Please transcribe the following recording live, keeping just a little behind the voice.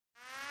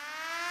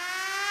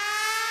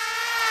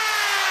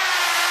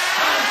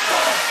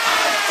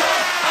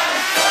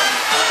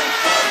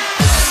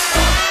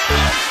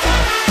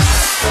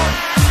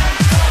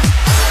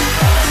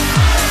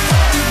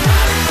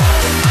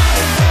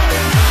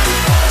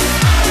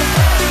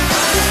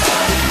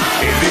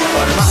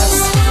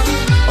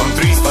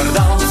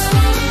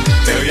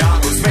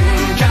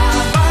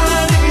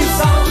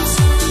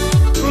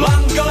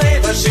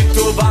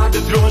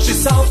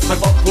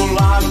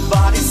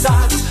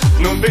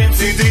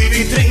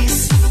2, 3.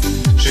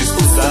 Šis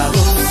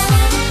uzdevums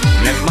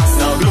nemaz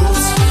nav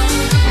grūts.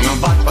 Nu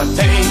var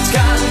pateikt,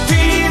 ka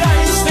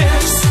tīrais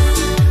sniegs.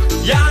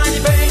 Jāņi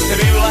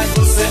Pēteri lai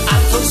pusē,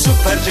 Antons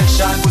Žoržs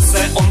šā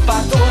pusē, un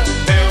par to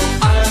tev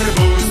ar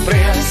būs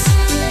prieks.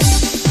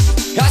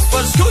 Kas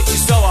par skuķi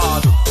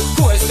savādu,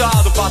 ko es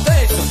tādu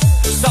pateicu?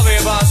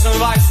 Saviebās un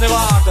vairs ne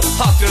vārda,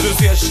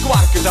 atradusies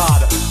škvarka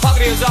tāda.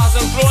 Pagriezās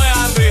un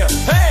projām bija,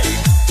 hei,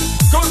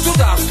 kur tu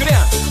tā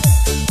skrien?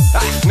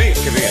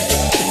 Nieka vien.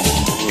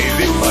 Ir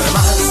 2 par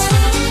maz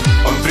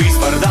un 3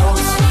 par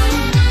daudz.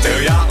 Tev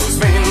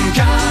jāuzmin,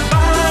 kā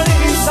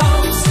bērni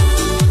sauc.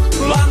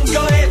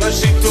 Latgalē var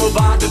šito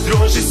vārdu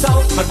droši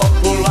sauc, par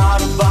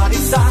populāru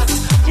vārdi sākt.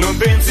 Nu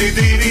 1,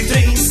 2,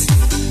 3.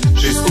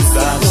 Šis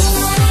uzdevums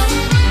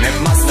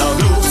nemaz nav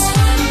grūts.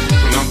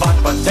 Nu var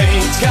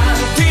pateikt, kā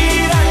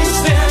tīrais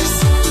sniegs.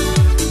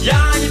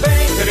 Jāņi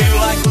Pēteri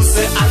lai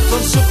pusē,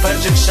 Antons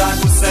Žoržs šā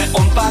pusē,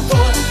 un par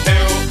to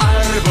tev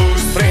ar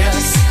būs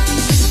prieks.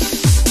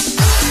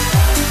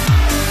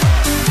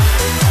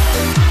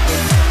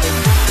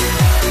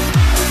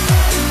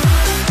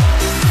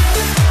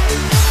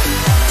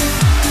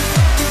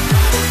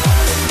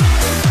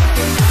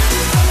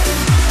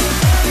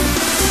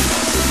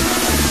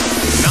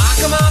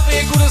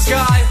 Kuras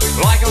gāja,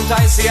 laikam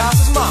taisījās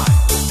uz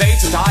māju.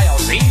 Teica, tā jau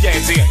ziņģē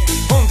dzied,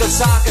 un tad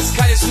sākas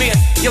skaļas miet.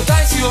 Jau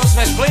taisījos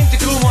mēs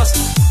plimti krūmos,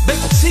 bet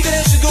pat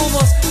cigarešu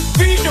dūmos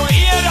viņu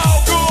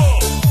ieraugu.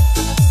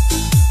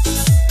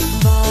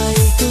 Vai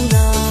tu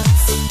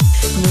nāc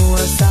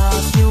no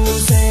sapņu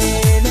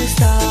zemes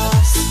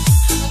tās,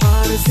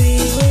 ar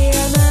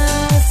ziliem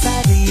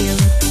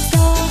esariem,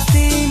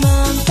 stāstī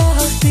man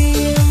par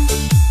tiem.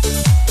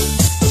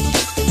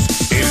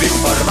 Ir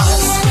 2 par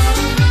maz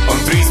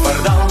un 3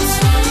 par daudz.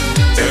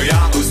 Tev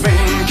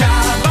jāuzmin, kā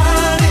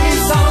bērni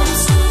sauc.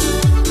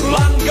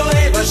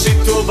 Latgalē var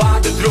šito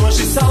vārdu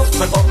droši sauc,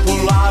 par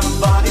populāru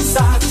vārdi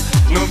sākt.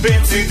 Nu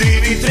 1,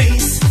 2,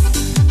 3.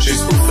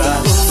 Šis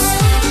uzdevums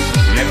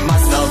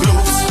nemaz nav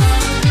grūts.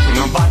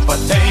 Nu var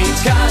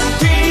pateikt, kā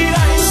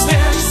tīrais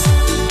sniegs.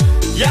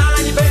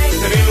 Jāņi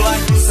Pēteri lai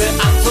pusē,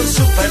 Antons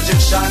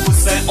Žoržs šā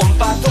pusē, un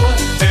par to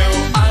tev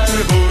ar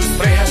būs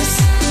prieks.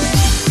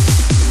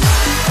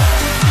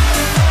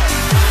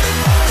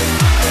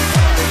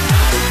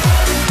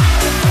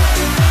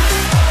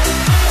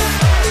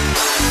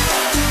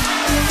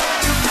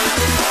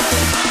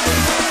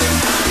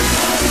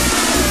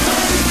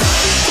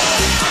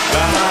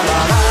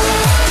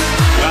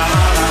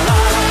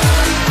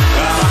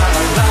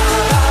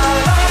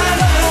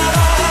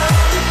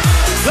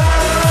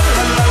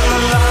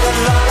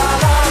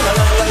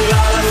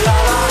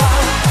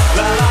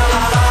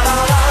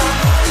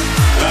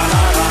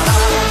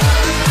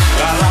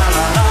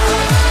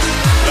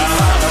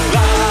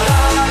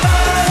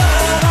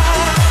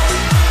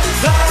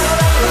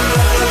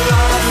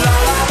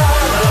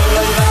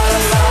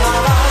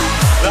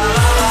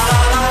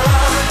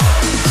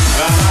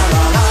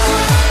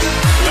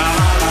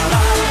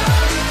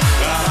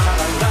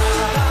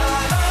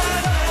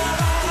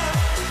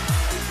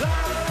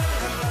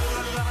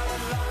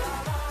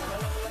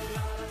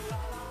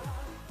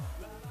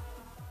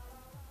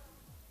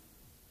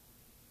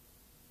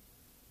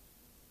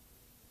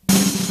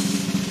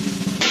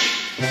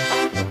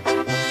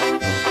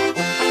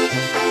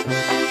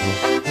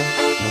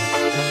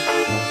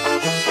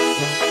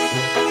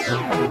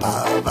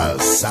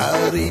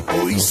 Pavasarī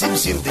puisim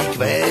sirdī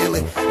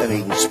kvēli,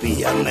 viņš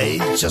pie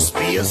meļķas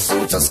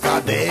piesūcas kā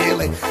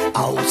dēli.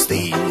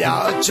 Austiņā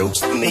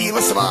čukst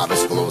mīlas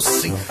vārdas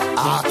klusi,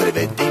 ātri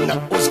vedina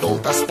uz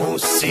gultas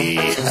pusi.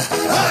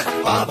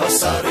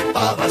 Pavasari,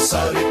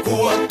 pavasari,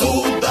 ko tu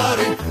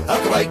dari?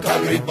 Ak, vai kā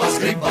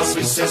gribas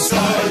visiem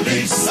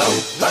skaļi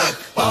saukt.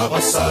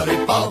 Pavasari,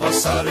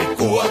 pavasari,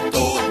 ko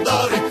tu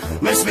dari?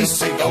 Mēs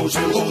visi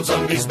gauži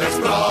lūdzam izbeidz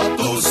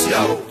prātus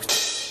jaukt.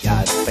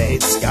 Kad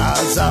pēc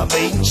kāza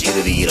viņš ir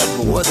vīra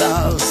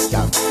godā,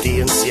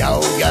 skatiens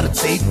jau gar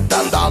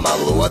citām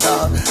dāmām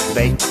lodā.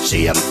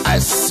 Večiem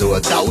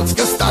esot daudz,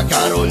 kas tā kā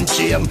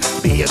runčiem,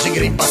 bieži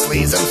gribas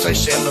līdzam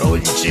svešiem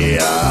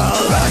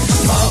ruņčiem.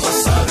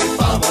 Pavasari,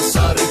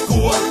 pavasari,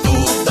 ko tu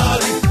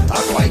dari?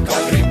 Ak, vai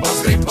kā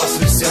gribas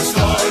visiem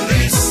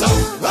skaļi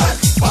saukt.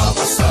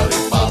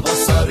 Pavasari,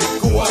 pavasari,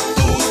 ko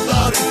tu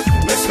dari?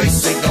 Mēs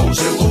visi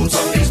gauži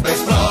lūdzam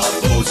izbeidz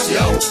prātus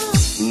jaukt.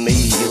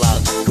 Mīlā,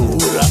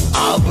 kura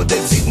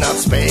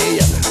apdedzināt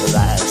spēja,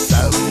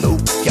 vēsanu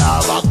kā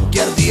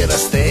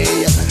vakardienas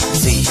tēja.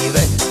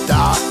 Dzīve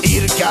tā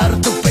ir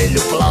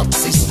kartupeļu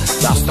placis,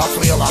 tas tāds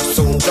lielāks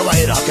un ka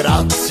vairāk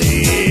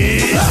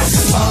racis.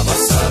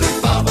 Pavasari,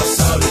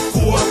 pavasari,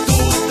 ko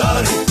tu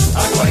dari?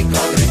 Ak, vai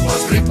kā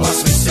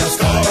gribas visiem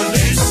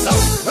skaļi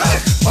saukt.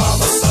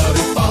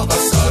 Pavasari,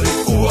 pavasari,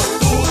 ko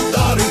tu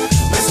dari?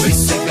 Mēs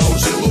visi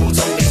gauži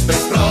lūdzam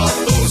izbeidz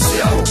prātus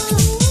jaukt.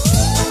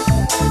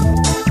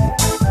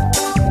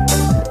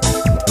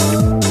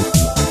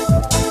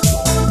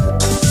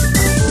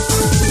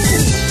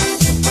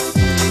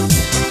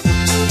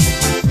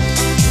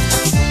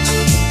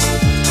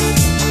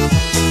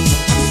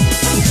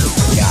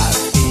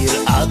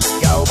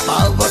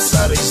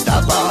 pavasaris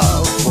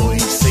dabā,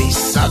 puisis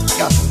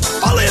saka,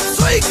 paliec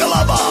sveika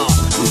labā.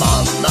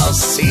 Mana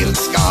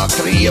sirds kā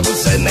Krievu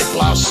zeme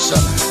plaša,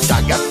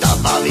 tagad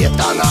tavā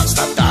vietā nāks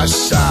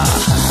Nataša.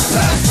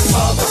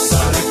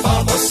 Pavasari,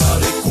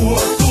 pavasari, ko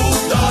tu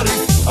dari?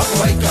 Ak,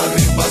 vai kā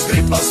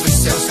gribas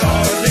visiem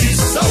skaļi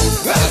savu.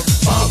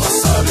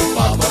 Pavasari,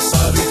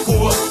 pavasari,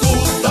 ko tu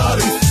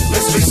dari?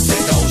 Mēs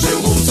visi gauži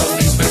lūdzam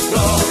izmest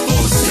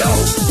prātus jau.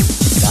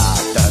 Tā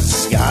tas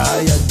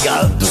gāja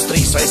gadus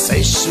 3 vai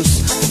 6,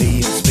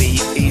 vīrs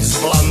bija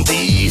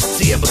izblandījis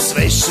ciemus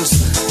svešus.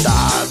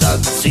 Tāda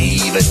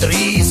dzīve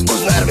 3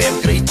 uz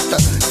nerviem krita,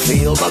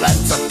 filma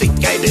veca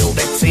tikai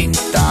bilde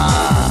citā.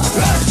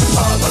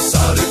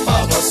 Pavasari,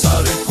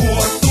 pavasari, ko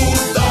tu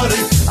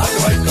dari? Ak,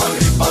 vai kā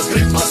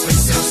gribas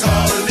visiem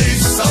skaļi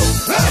savu.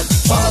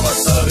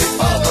 Pavasari,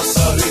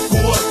 pavasari,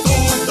 ko tu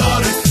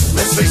dari?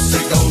 Mēs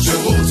visi gauži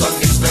lūdzam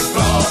izmest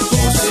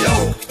prātus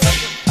jau.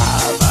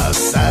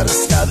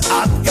 Pavasars, kad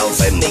atkal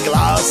zemi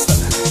glāsta,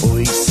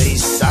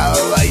 puisis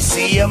savai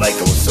sievai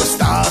klusu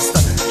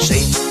stāsta.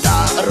 Šitā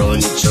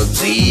runču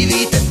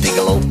dzīvīte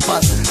tik lupa,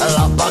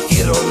 labāk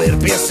ir un ir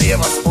pie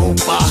sievas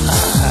pupa.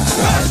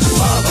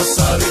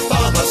 Pavasari,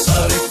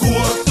 pavasari,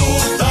 ko tu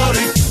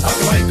dari? Ak,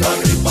 vai kā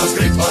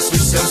gribas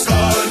visiem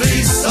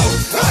skaļi savu.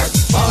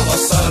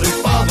 Pavasari,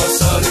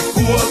 pavasari,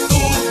 ko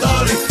tu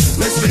dari?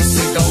 Mēs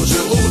visi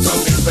gauži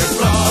lūdzam izbeigt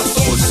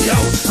prātus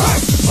jau.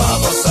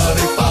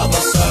 Pavasari,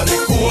 pavasari,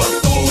 ko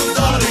tu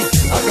dari?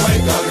 Ak, vai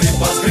kā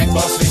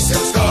gribas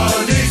visiem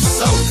skaļi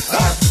savu.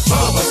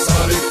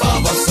 Pavasari,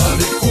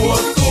 pavasari, ko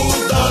tu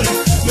dari?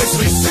 Mēs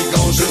visi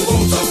gauži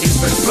lūdzam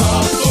izbeigt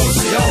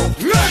prātus jau.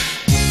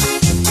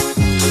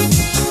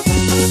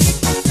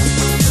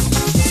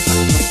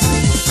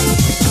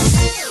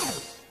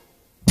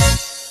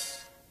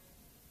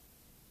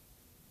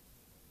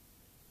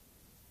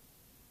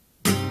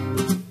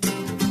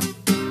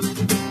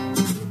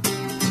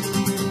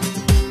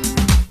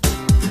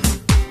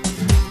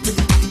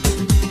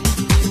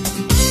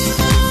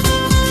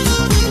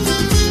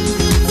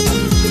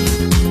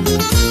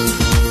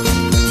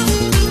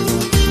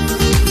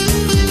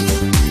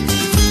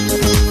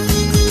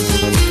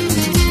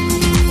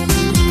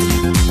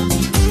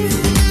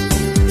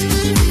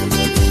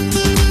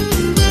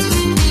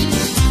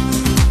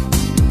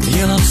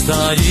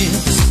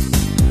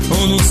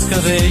 Un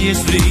uzkavējies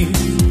brīd,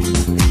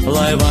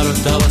 lai varu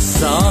tavas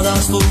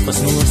sādās lūpas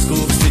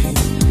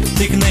noskūpstīt.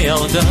 Tik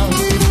nejautā,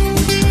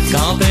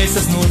 kāpēc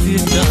tas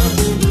notiek tā,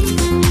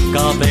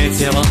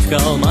 kāpēc jau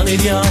atkal man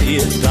ir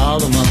jāiet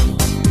tālumā.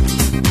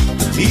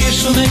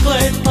 Iešu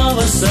meklēt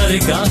pavasari,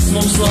 kas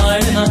mums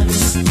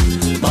lainas,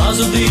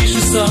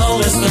 pazudīšu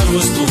saules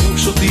staros,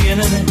 lūkšu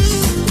pienenes.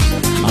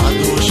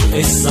 Atdošu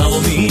es savu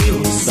mīlu,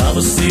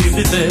 savu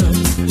sirdi tev,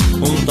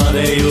 un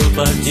pārējo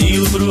par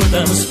ķīlu,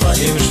 protams,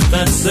 paņemšu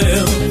tad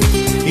sev.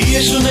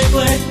 Iešu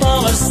meklēt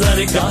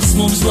pavasari, kas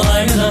mums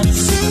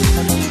lainas,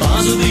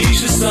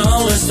 pazudīšu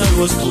saules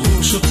staros,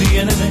 lūkšu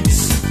pienenes.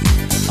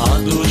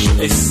 Atdošu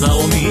es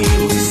savu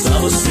mīlu,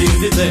 savu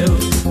sirdi tev,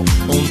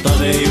 un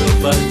pārējo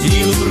par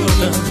ķīlu,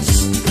 protams,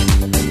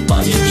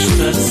 paņemšu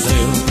tad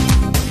sev.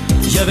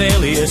 Ja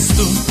vēlies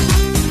tu,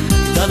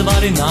 tad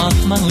vari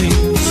nākt man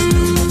līdz,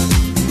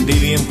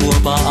 2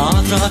 kopā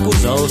ātrāk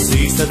uz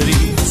ausīs tad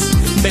rīts,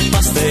 bet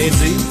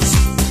pasteidzies,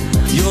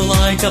 jo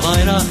laika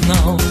vairāk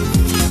nav.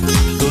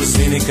 Tu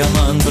zini, ka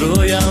man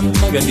projām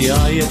tagad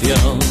jāiet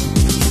jau.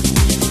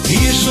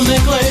 Iešu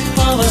meklēt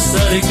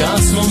pavasari,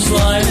 kas mums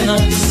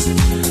lainas,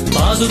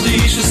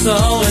 pazudīšu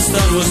saules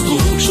staros,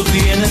 lūkšu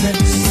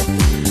pienenes.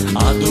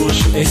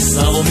 Atdošu es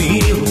savu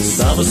mīlu,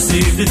 savu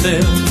sirdi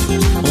tev,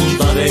 un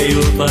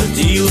pārējo par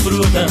ķīlu,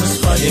 protams,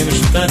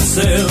 paņemšu tad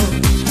sev.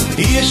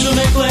 Iešu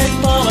meklēt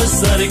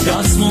pavasari,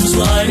 kas mums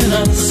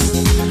lainas,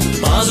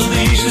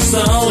 pazudīšu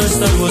saules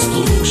staros,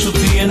 lūkšu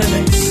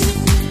pienenes.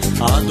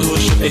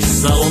 Atdošu es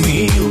savu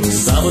mīlu,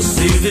 savu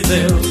sirdi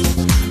tev,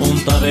 un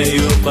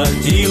pārējo par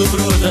ķīlu,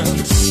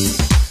 protams,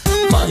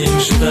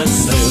 paņemšu tad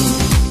sev.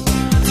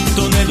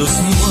 Tu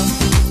nedusmo,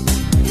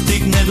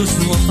 tik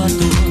nedusmo par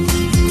to,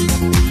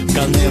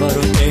 ka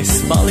nevaru es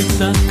palikt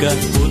tā,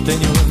 kad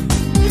puteņo.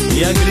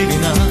 Ja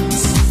gribi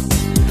nāc,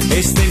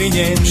 es tevi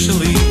ņemšu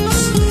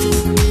līdz,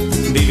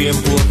 2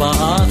 kopā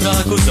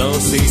ātrāk uz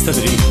ausīs tad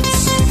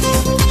rīts.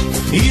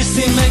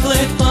 Iesim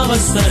meklēt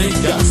pavasari,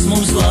 kas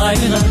mums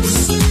lainas,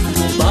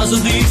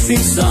 pazudīsim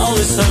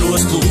saules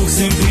staros,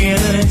 lūksim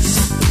pienenes.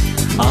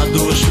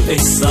 Atdošu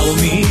es savu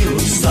mīlu,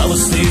 savu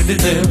sirdi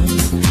tev,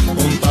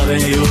 un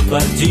pārējo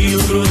par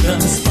ķīlu,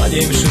 protams,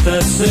 paņemšu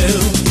tad sev.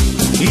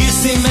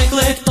 Iesim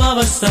meklēt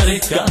pavasari,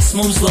 kas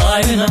mums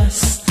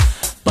lainas,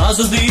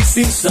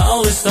 pazudīsim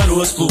saules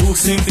staros,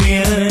 lūksim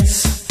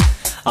pienenes.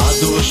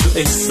 Atdošu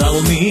es savu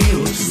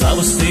mīlu,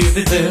 savu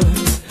sirdi tev,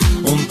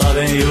 un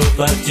pārējo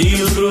par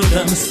ķīlu,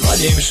 protams,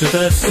 paņemšu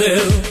tad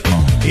sev.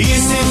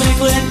 Iesim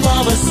meklēt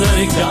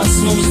pavasari, kas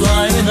mums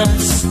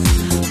lainas,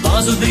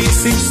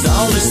 pazudīsim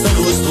saules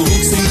staros,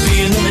 lūksim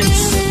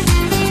pienenes.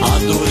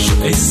 Atdošu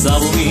es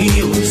savu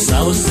mīlu,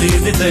 savu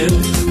sirdi tev,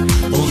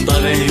 un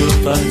pārējo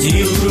par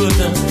ķīlu,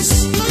 protams,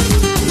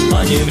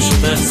 paņemšu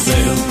te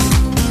sev.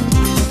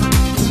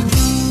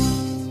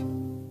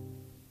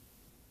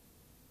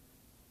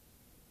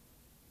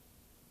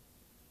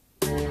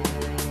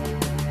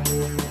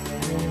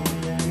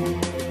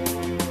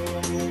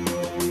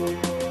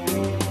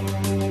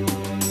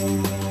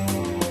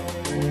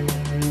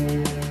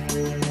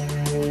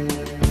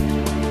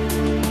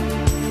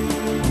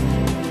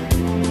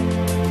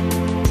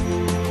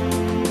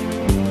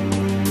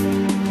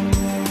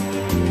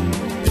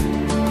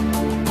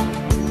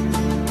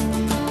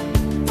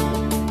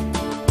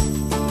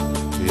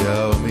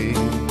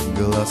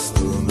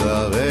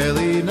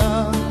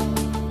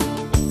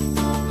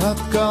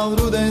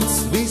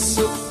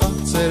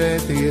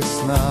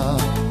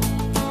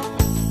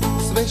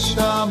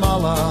 Svešā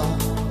malā,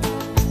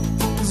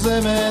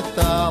 zemē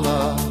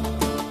tālā,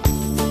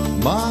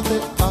 māte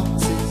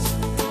acis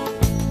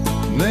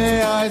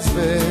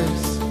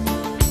neaizvērs.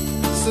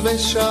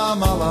 Svešā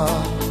malā,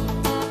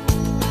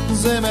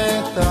 zemē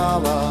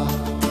tālā,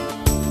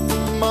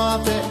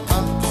 māte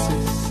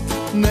acis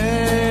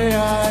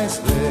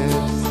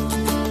neaizvērs.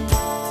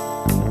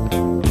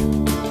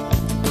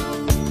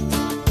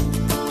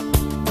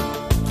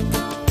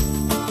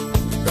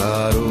 Kā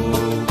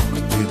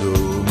rūkti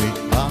dūmi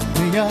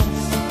atmiņās,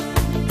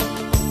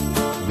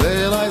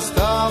 vēl aiz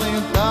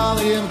tāliem,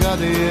 tāliem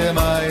gadiem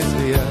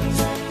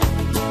aizvies.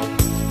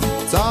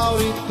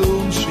 Cauri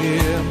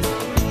tumšiem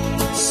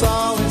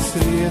saules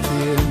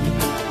rietiem,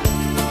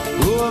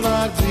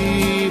 tomēr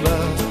dzīva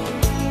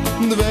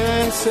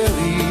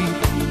dvēselī.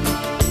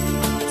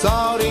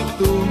 Cauri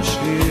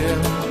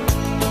tumšiem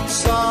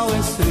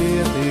saules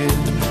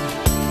rietiem,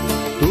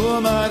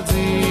 tomēr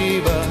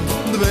dzīva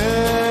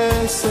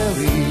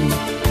dvēselī.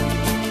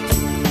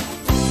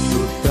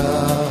 Tu tā,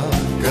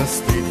 kas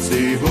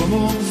ticību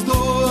mums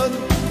dod,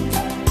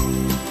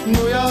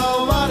 nu jau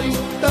vari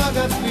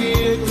tagad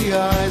viegli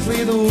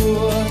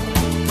aizlidot.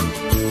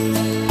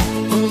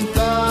 Un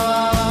tā,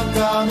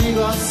 kā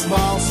miglas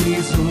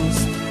balsīs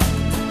uz,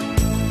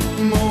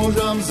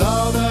 mūžam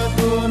zaudēt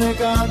to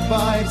nekad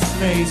vairs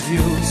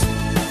neizjust.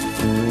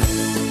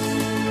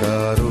 Kā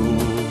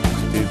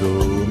rūkti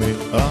dūmi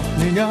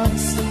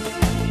atmiņās,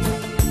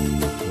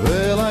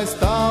 vēl aiz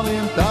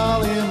tāliem,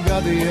 tāliem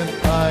gadiem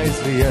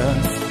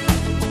aizvies.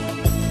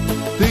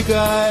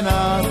 Tikai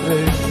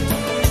nātrēt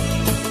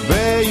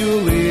vēju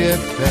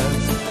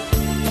liekas,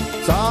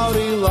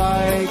 cauri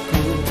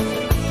laiku,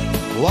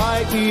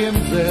 laikiem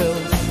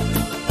dzels.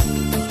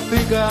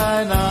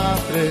 Tikai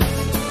nātrēt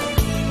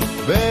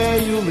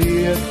vēju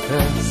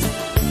liekas,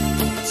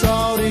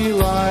 cauri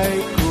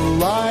laiku,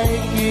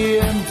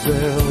 laikiem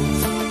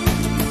dzels.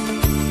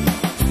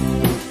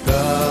 Tu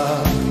tā,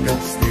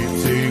 kas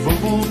ticību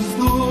mums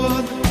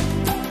dod,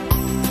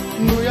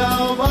 nu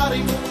jau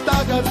vari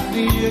tagad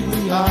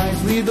viegli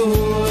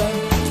aizlidot.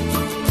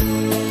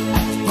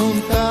 Un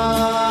tā,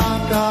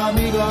 kā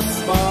miglas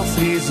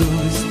balsīs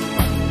uz,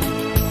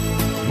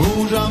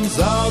 mūžam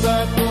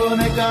zaudēt to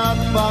nekad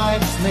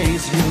vairs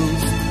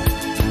neizjust.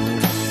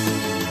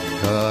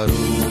 Kā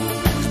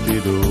rūkti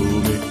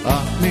dūmi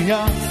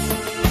atmiņās,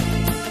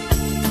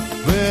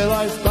 vēl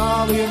aiz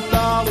tāliem,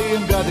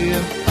 tāliem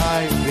gadiem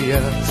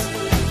aizvies.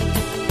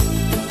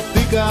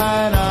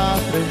 Tikai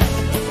nātrēt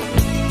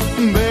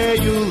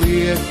vēju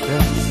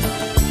liekas,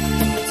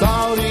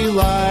 cauri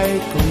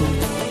laiku,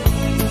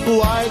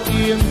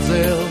 laikiem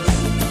dzels.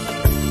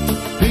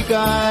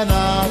 Tikai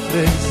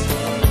nātrēt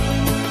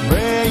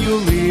vēju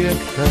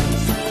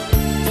liekas,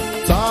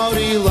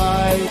 cauri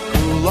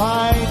laiku,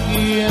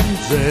 laikiem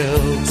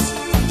dzels.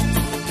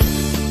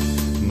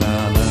 Na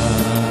na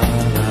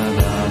na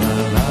na na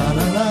na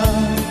na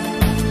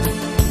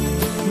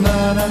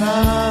na na na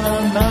na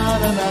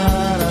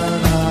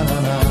na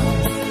na na.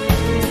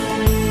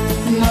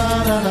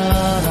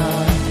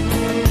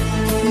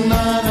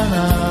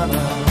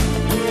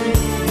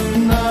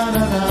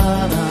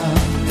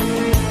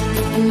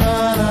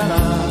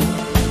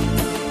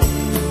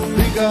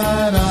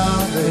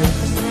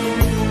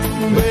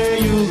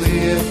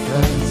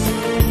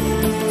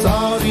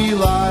 Cauri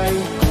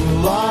laiku,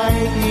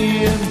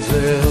 laikiem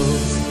dzels.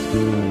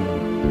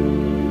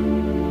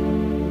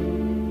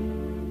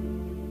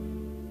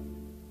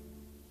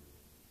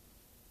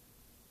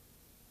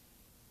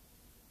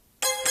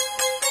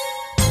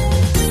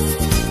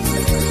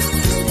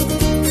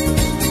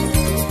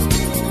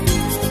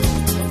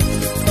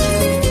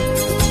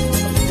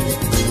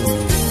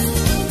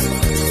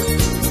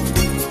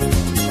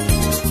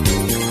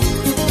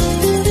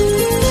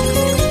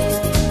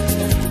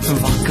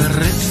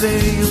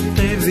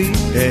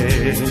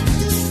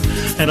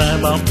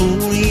 Rēbā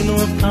pūlī no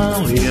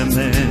tāliem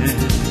mēs,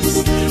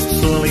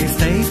 solīs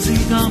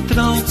teicīgā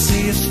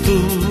traucies tu,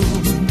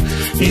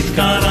 it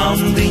kā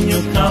randiņu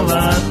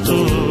kavētu.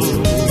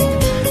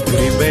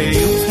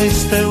 Gribēju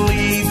es tev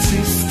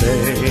līdzi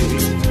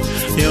steikt,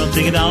 jo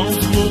tik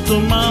daudz būtu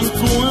man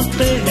ko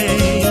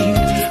teikt.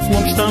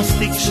 Mums tās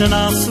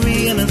tikšanās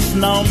vienas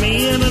nav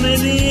miera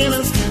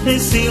nedienas,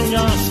 es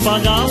ilgās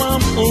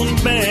pagalam un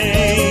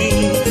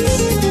beidz.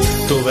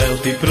 Tu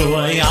Velti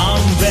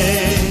projām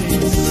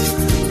beidz,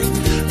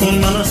 un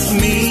manas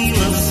mīlestības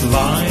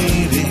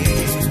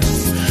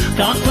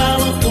kā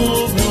kvēla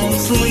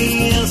uguns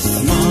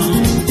liesmā,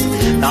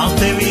 tā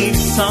tevī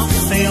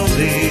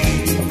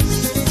sasildīs.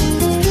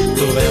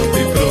 Tu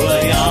velti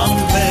projām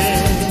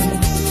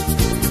Bēdz,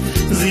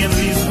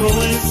 ziedīs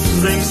gulis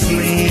zem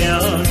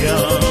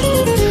sniegā,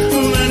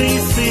 manī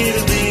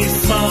sirdī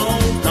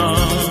saltā,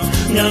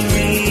 ņem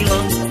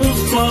mīla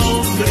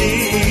uzklaus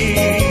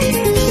drīz.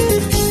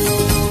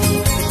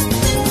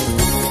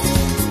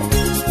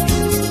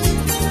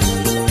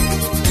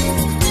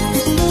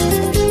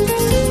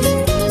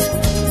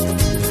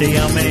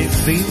 Ja mēs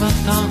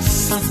divatā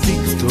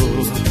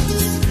satiktos,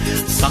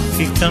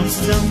 saki, kas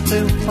gan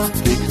tev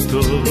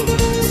patiktos,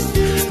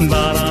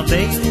 bārā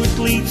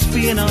dejot līdz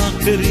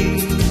pienāk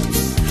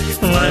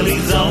rīts, lai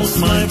līdz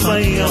ausmai pa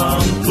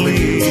ielām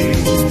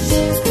klīst.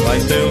 Vai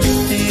tev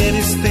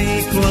Ēriks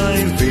tīk vai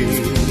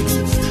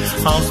vīns,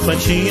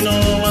 Alspačīno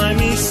vai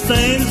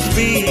misters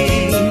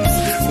bīns,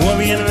 ko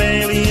vien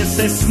vēlies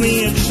es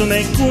sniegšu,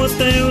 neko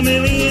tev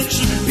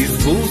neliekšu, viss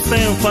būs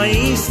tev pa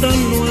īstam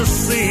no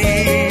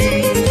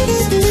sirds.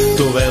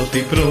 Tu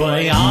velti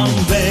projām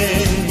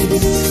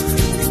Bēdz,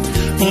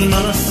 un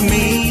manas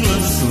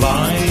mīlas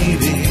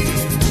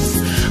vairīs,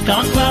 kā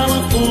kvēla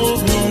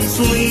uguns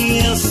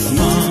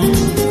liesmā,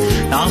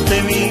 tā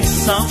tevī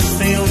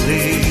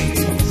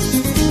sasildīs.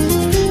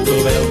 Tu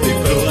velti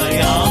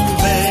projām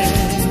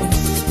Bēdz,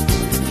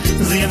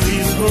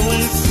 ziedīs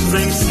gulis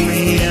zem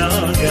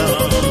sniegā,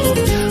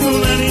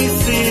 manī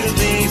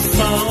sirdī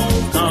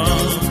saltā,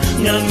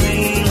 ņem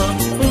mīla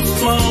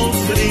uzklaus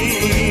drīz.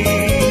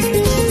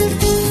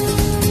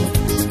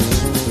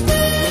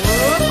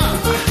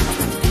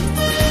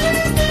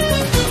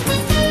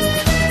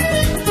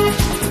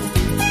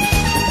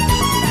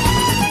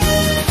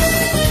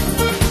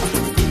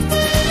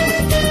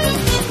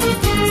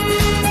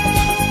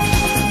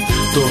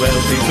 Tu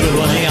velti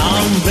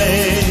projām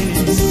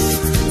Bēdz,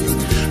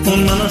 un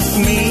manas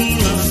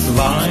mīlas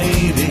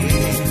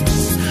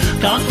vairīs,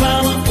 kā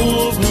kvēla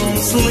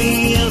uguns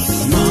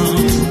liesmā,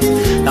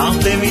 tā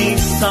tevī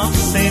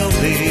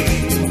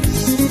sasildīs.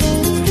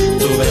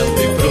 Tu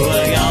velti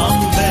projām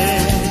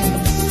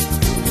Bēdz,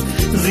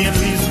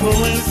 ziedīs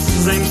gulis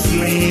zem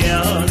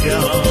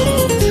sniegā,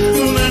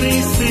 manī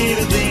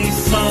sirdī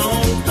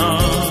saltā,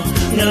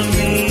 ņem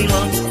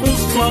mīla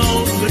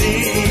uzklaus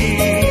drīz.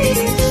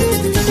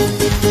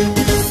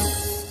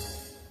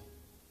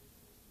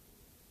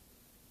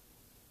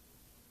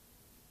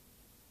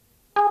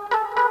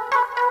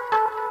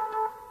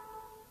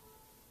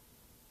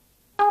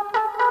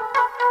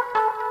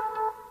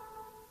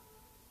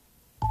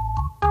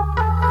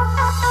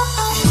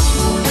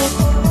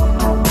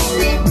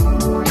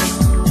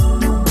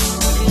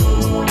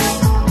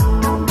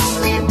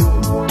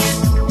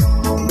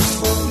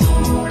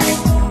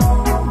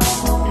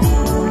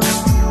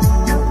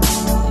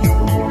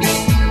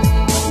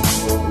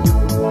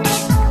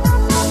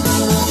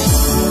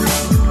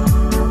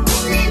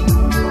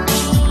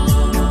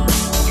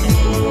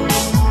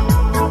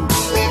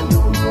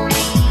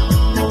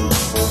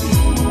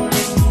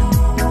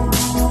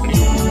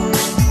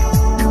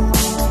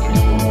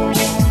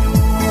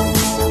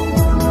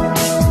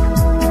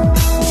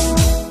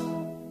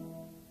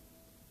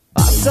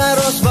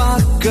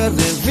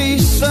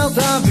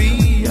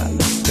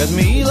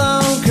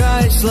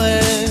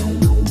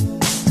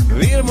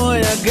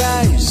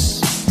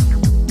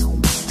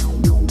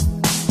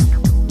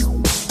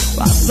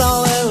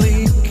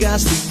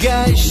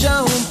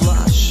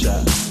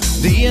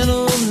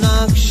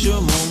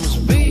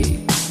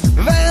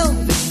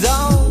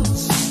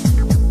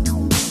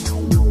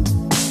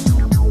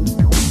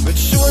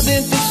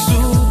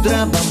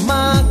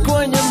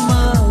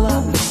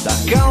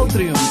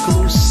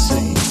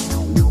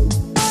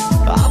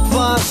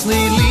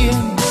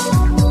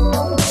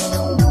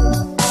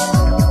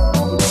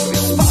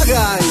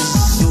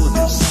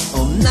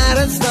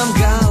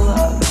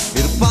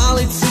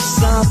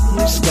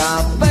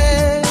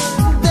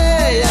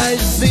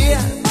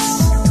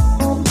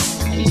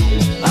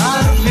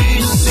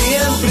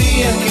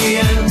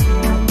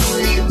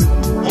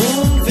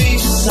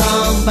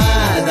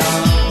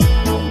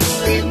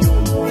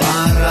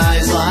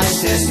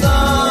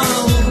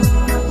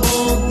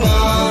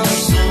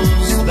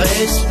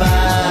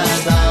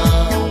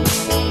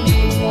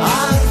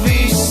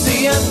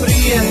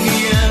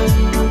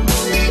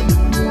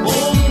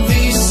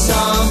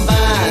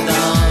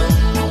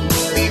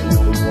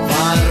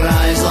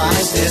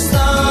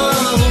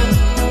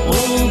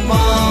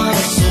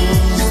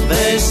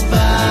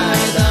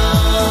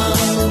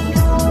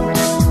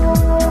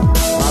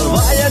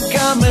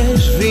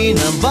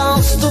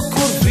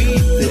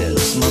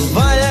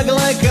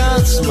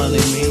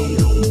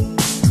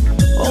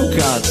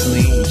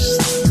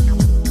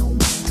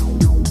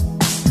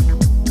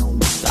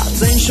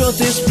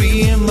 Cenšoties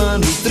pie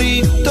mani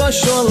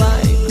trīktošo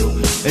laiku,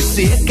 es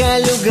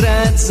iekaļu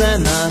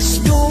grēcenās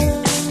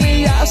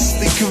skumjas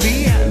tik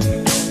vien.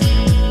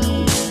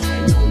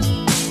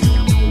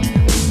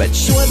 Bet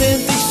šodien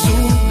tik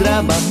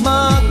sudraba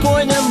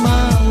mākoņa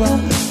māla,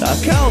 tā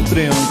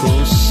kautri un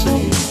klusi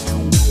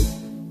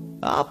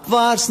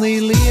apvārsnī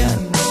lien.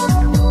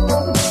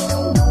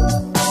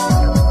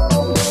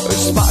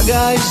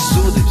 pagājis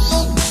zudis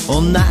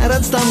un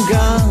neredz tam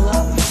gala,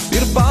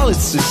 ir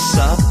palicis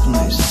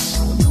sapnis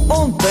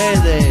un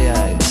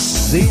pēdējais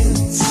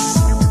zieds.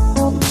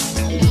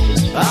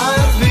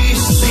 Ar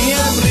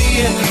visiem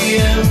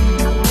priekiem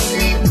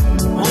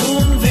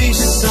un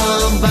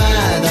visām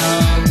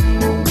bēdām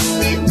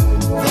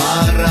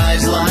var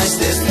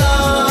aizlaisties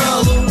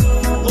tālu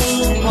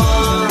un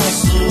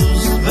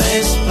pazust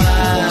bez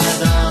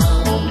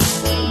pēdām.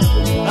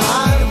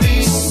 Ar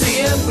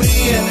visiem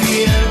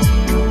priekiem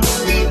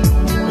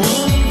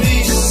un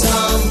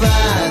visām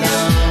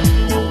bēdām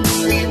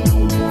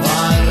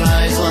var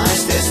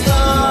aizlaisties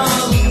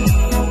tālu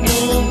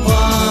un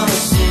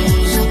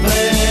pazust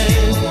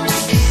bez.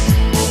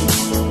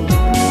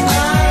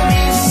 Ar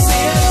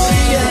visiem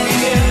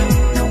priekiem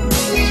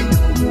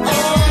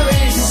un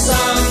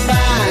visām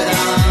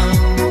bēdām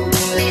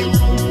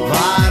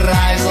var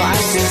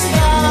aizlaisties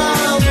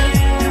tālu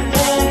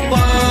un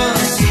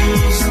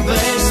pazust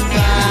bez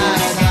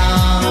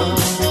pēdām.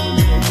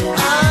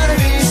 Ar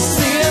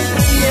visiem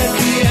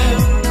priekiem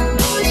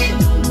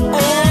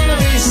un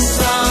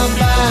visām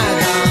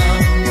bēdām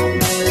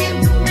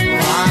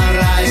var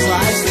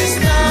aizlaisties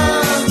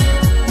tālu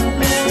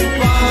un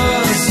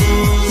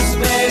pazust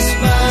bez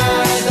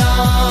pēdām.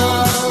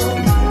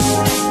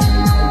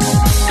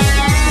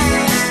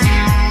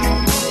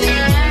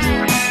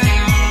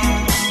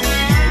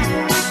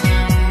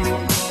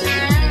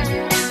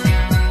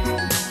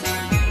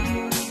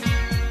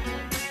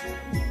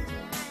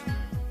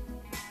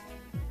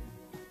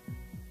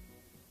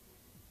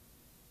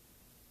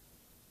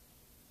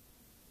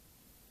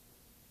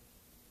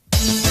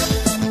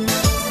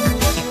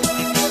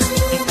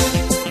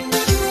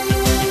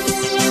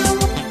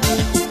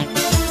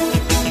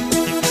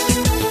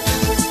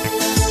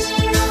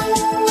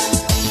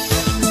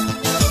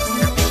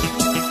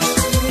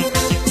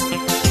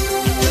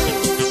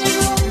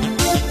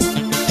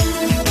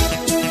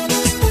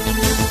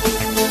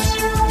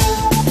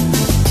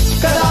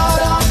 Kad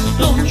ārā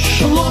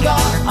tumšs un logā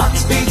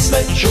atspīd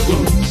sveču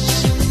guns,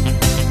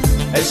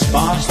 es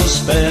pārstu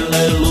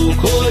spēlē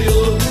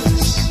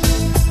lūkojos.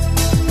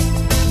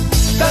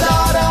 Kad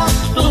ārā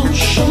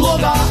tumšs un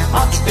logā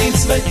atspīd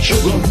sveču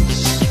guns,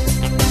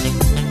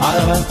 ar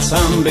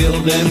vecām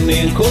bildēm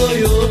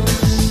niekojos.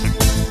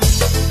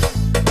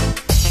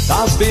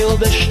 Tās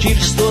bildes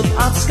šķirstot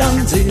atskan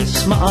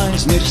dziesma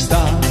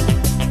aizmirstā,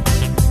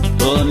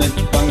 to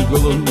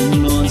nepaguvu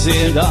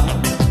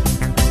nodziedāt.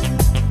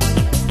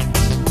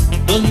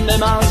 Tu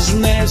nemaz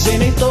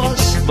nezini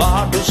tos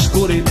vārdus,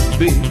 kuri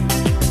bija,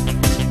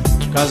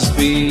 kas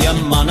bija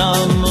manā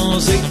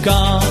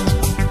mūzikā.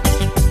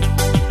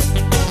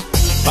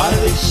 Par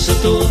visu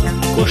to,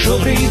 ko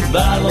šobrīd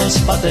vēlos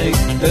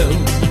pateikt tev,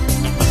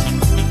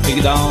 tik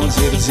daudz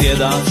ir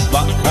dziedāts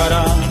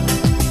vakarā.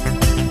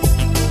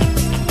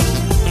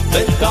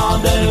 Bet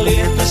kādēļ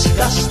lietas,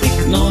 kas tik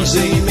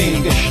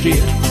nozīmīga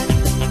šķiet,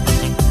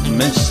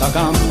 mēs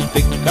sakām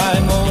tikai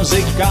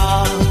mūzikā.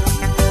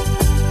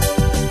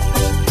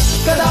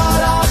 Kad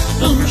ārā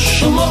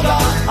tumšs un logā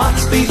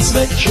atspīd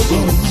sveču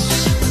guns,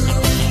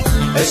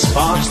 es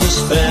pārstu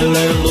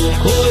spēlē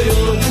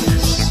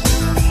lūkojos.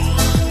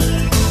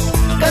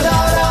 Kad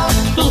ārā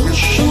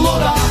tumšs un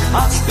logā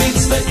atspīd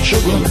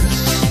sveču guns,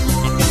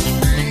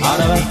 ar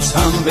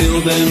vecām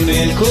bildēm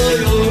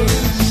niekojos.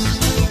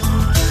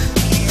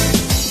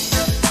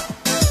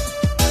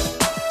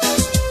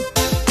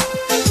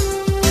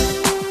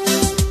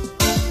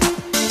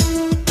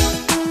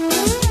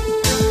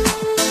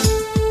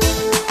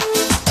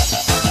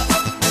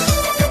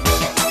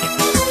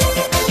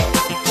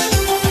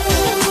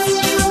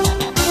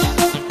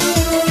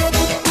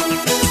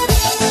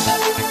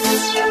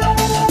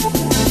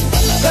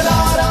 Kad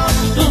ārā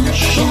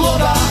tumšs un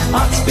logā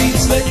atspīd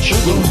sveču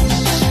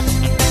guns,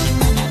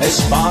 es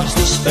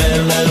pārstu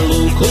spēlē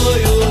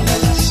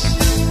lūkojos.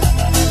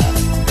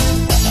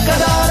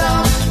 Kad ārā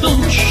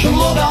tumšs un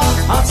logā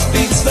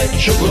atspīd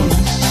sveču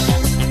guns,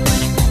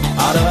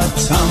 ar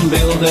vecām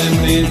bildēm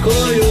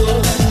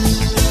niekojos.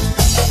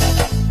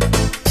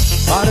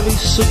 Par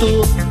visu to,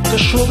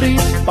 kas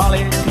šobrīd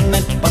paliek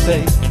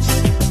nepateikts,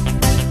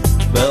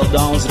 vēl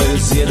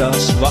daudzreiz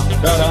dziedās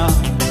vakarā.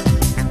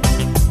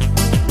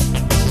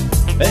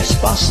 Es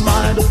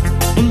pasmaidu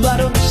un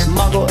varu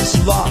smagos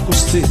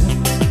vākus ciet,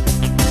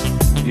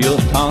 jo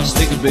tās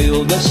tik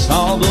bildes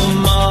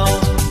albumā.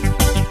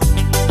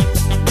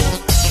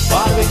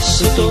 Par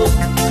visu to,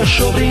 kas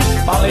šobrīd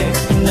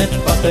paliek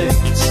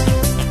nepateikts,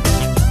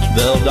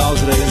 vēl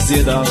daudzreiz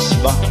dziedās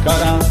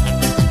vakarā.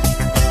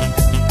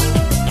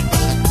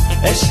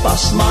 Es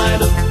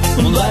pasmaidu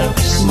un varu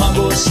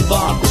smagos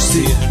vākus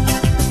ciet,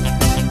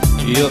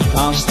 jo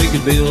tās tik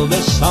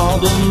bildes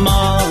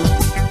albumā.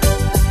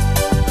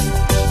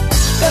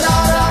 Kad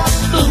ārā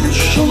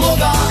tumšs un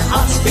logā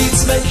atspīd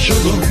sveču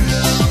guns,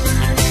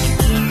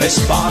 es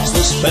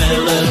pārstu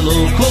spēlē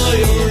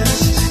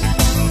lūkojos.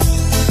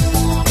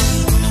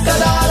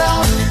 Kad ārā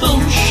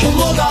tumšs un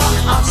logā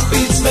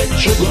atspīd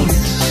sveču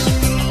guns,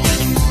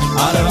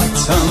 ar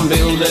vecām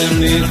bildēm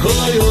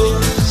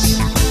niekojos.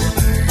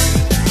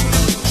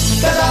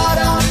 Kad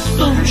ārā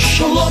tumšs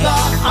tumšu logā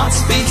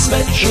atspīd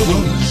sveču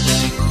lūs.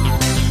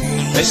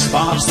 Es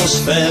pārslu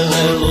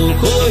spēlē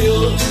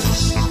lūkojos,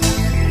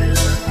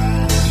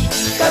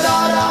 kad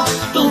ārā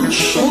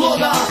tumšu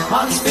logā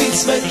atspīd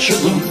sveču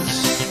lūs.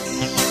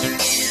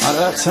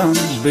 Ar vecām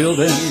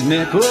bildēm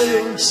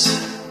niekojos.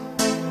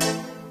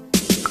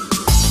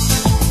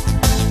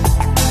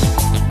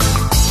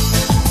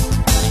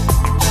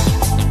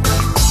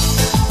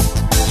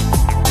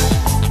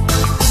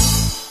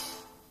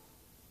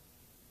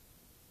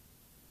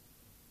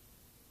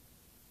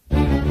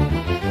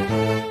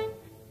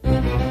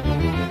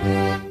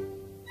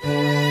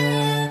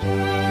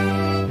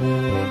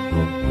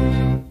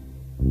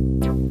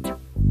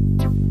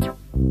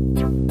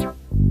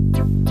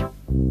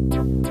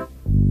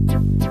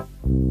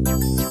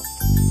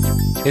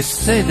 Es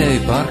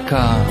sēdēju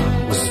parkā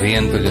uz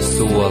vientuļa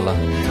sola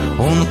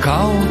un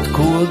kaut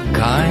ko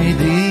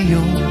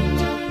gaidīju.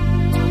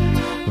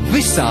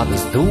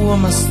 Visādas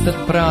domas tad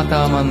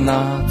prātā man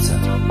nāca,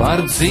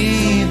 par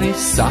dzīvi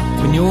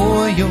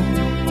sapņoju.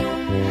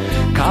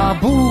 Kā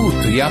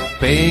būtu, ja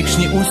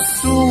pēkšņi uz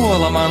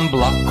sola man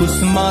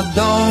blakus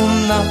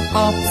Madonna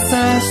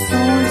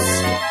apsēstos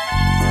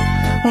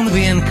un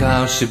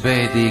vienkārši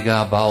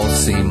bēdīgā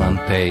balsī man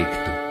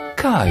teiktu,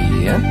 kā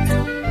iet?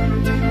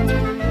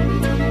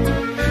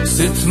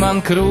 Sirds man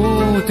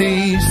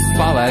krūtīs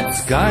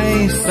palēdz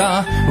gaisā,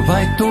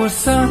 vai to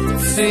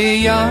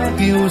sacījāt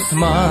jūs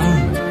man?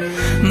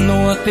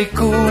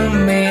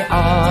 Notikumi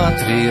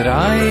ātri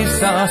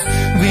raisās,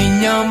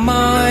 viņa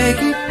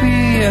maigi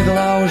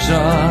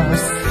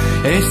pieglaužās.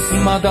 Es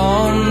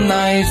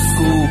Madonnai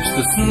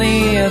skūpstu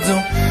sniedzu,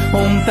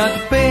 un tad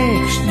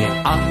pēkšņi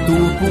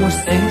attūpos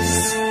es.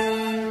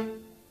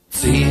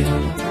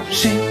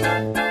 Cieši,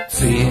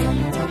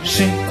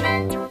 cieši,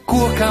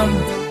 kokam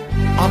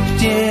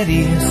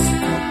apķēries,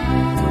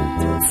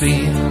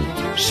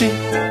 cieši,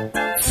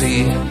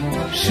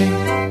 cieši,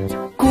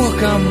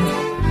 kokam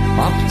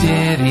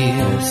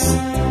apķēries.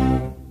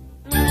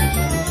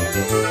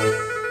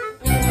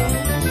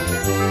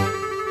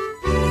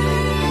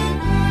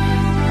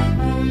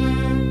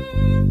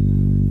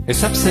 Es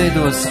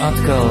apsēdos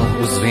atkal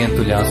uz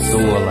vientuļā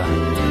sola,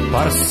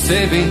 par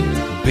sevi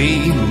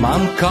bija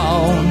man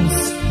kauns.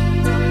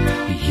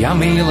 Ja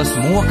mīlas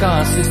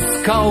mokās, es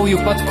skauju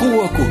pat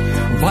koku,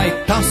 vai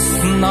tas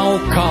nav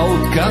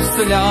kaut kas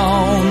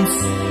ļauns?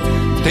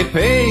 Te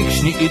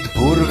pēkšņi it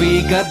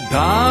burvīga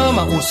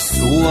dāma uz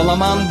sola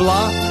man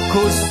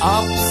blakus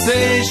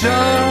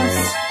apsēžās,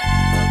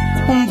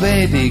 un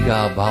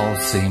bēdīgā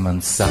balsī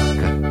man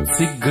saka,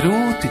 cik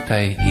grūti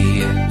tai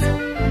iet.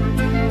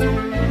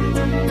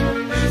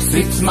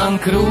 Sirds man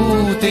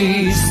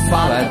krūtīs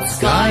palēdz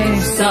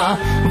gaisā,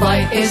 vai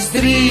es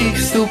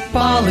drīkstu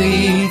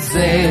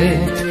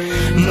palīdzēt?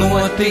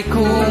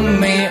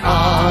 Notikumi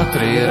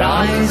ātri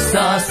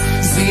raisās,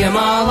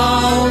 ziemā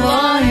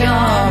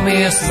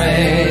laulājāmies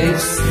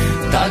mēs.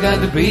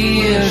 Tagad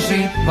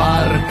bieži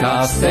parkā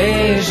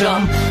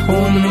sēžam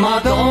un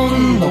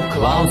Madonnu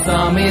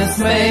klausāmies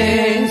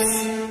mēs.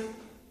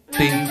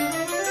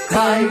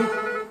 Tikai,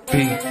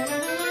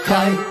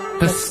 tikai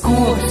tas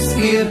koks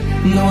ir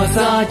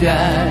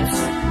nozāģēts.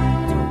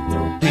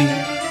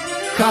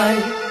 Tikai,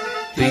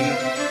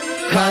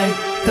 tikai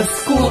tas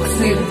koks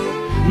ir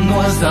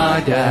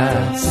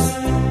nozāģēts.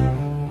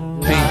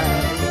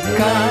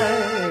 Tikai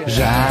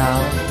žēl,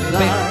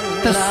 bet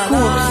tas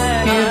koks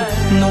ir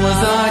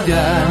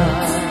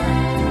nozāģēts.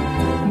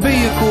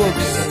 Bija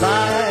koks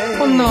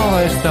un nav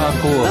vairs tā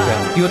koka,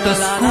 jo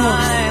tas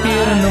koks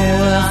ir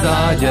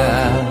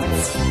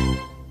nozāģēts.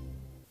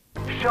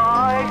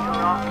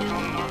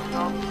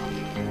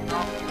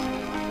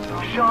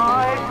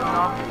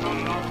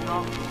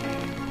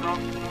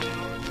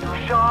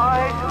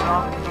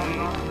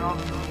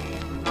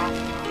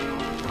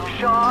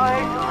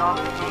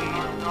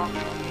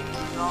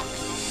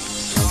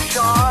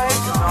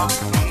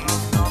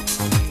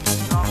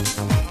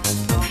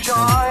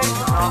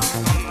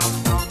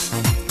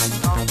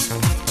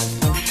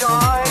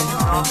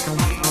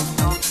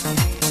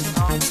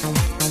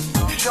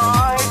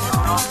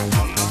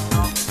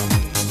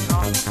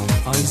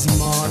 Aiz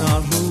manā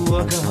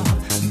logā,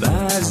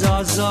 bērzā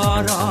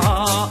zārā,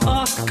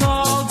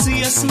 atkal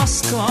dziesma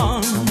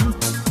skan.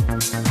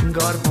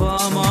 Gar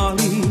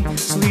pamalī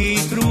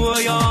slīd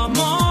projām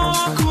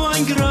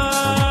mākoņu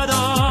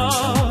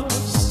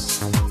grēdās.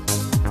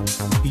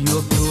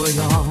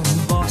 Joprojām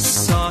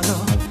vasara,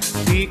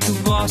 tik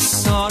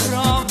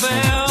vasara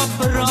vēl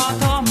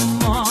prātā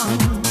man.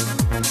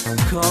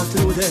 Kaut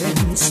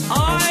rudens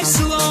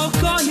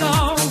aizlauka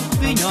jau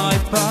viņai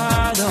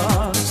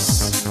pēdās.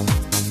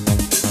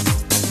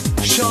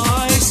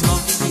 Šais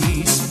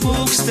naktīs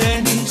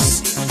pulkstenis,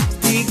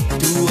 tik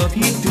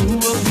dobi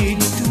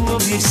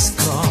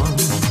skan.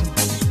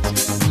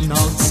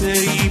 Nav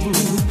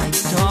cerību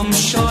tam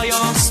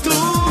šajā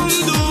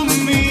stundu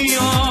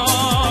mijā.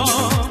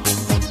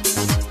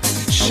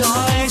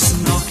 Šais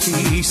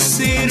naktīs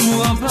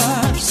sirmo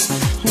bērs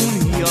un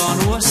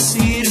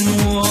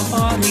jānosirmo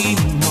arī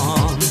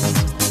man.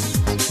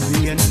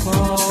 Vien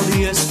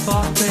paldies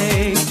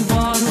pateikt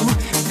varu,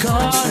 ka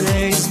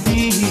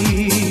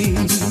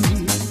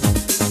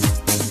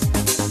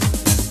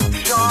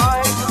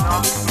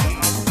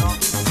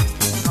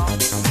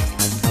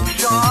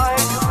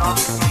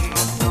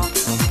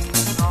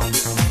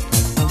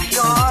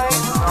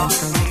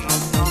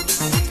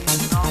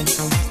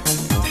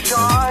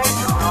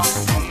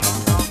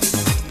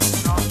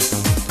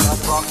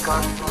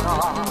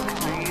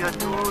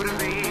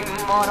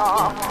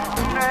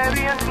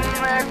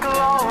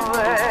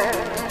neklauvē,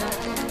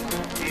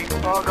 tik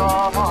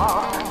pagalmā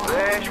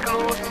vējš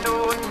klusu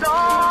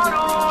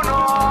sarunāja.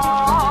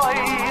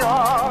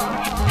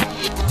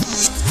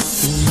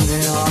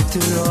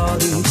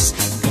 Neatradīs,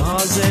 kā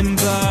zem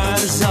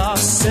bērzā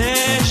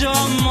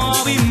sēžam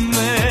abi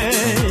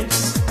mēs,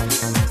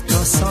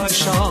 kas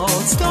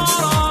aizšauts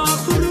tālāk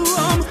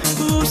prom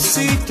uz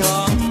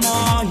citām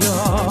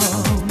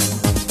mājām.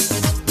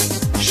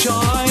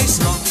 Šais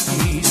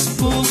naktīs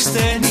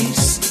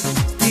pulkstenis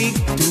tik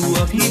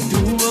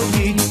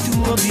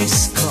topi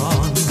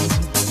skan.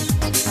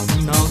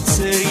 Nav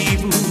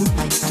cerību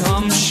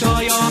tam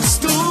šajā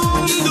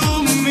stundu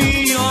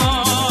mijā.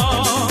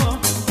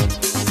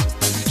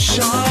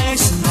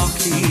 Šais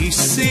naktīs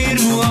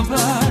sirmo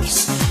bērs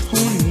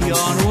un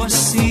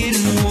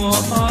jānosirmo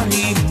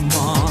arī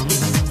man.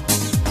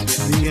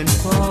 Vien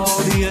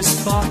paldies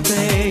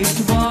pateikt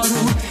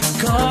varu,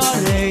 kā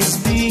reiz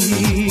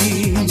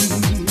bija.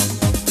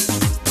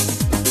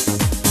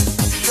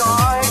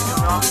 Šais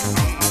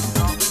naktīs,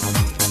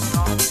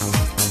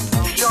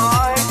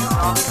 šais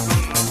naktīs,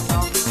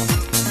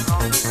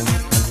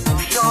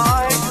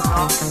 šais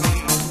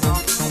naktīs,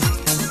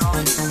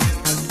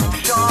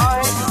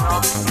 šais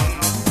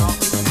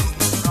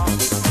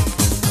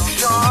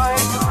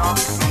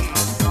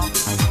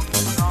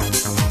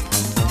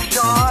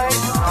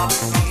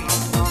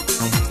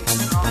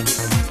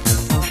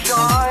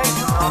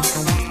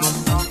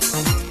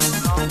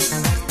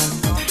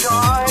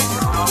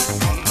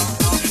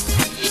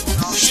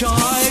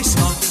Šais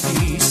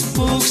naktīs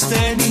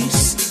pulkstenis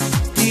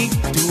tik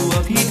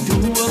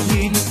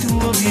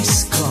topi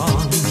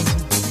skan.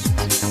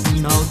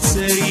 Nav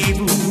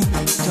cerību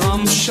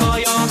tam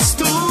šajā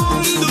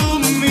stundu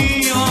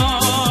mijā.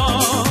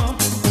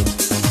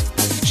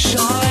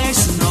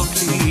 Šais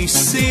naktīs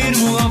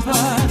sirmo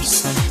bērs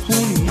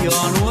un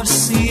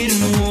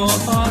jānosirmo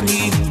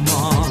arī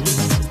man.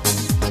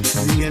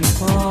 Vien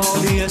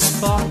paldies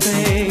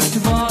pateikt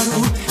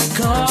varu,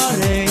 kā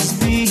reiz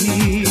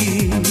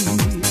bija.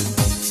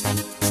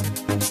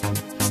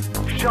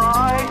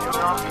 Šais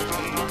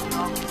naktīs,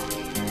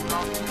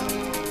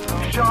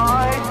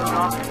 šais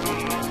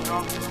naktīs,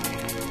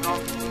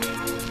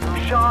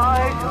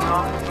 šais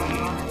naktīs,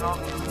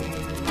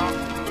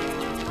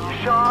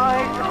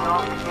 šais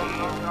naktīs.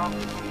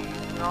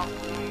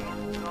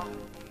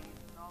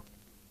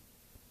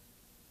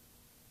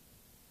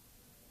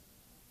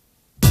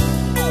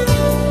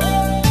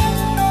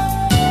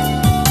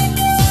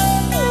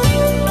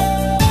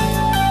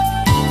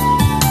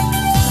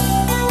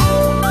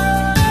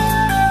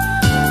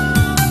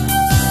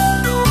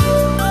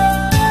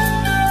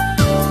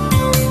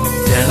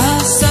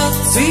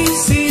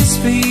 Acīs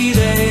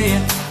izspīdēja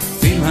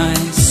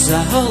pirmais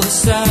saules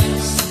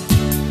stars,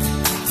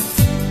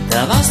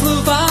 tavās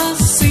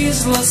lūpās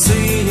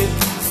izlasīja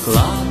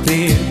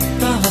klātie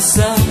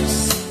pavasars.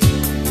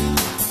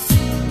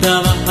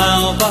 Tava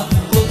elpa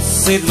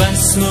klusi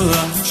dvēsmu,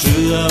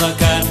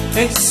 šovakar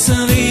es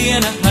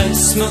viena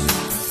esmu,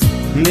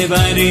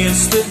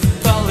 nebaidies tu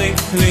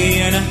palikt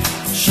viena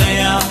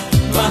šajā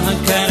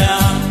vakarā.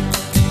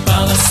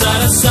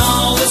 Pavasara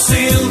saule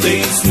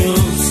sildīs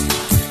mūs,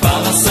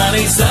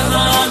 pavasarī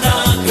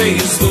savādāk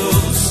viss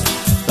būs,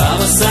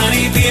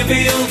 pavasarī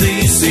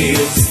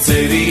piepildīsies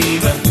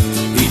cerība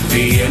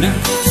ikviena.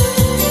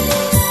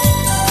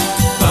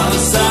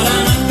 Pavasara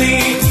naktī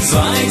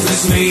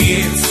zvaigznes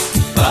miedz,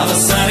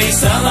 pavasarī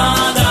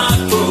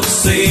savādāk būs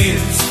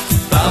sirds,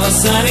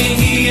 pavasarī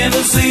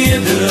iedu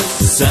ziedos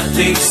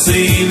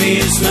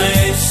satiksimies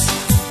mēs.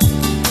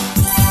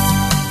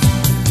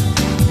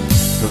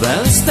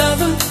 Vēl es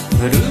tavu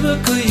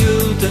roku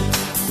jūtu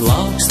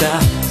plaukstā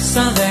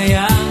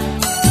savējā,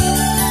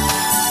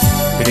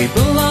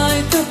 gribu, lai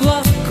tu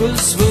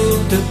blakus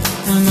būtu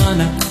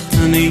mana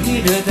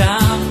mīļotā.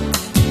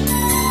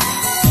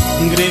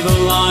 Gribu,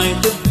 lai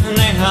tu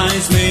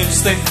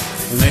neaizmirsti,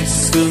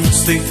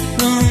 neskumsti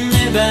un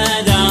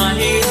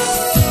nebēdājies.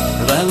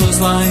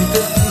 Vēlos, lai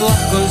tu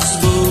blakus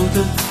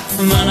būtu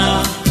manā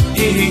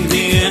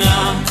ikdienā.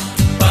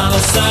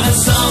 Pavasara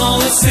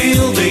saule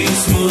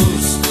sildīs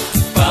mūs,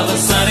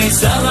 pavasarī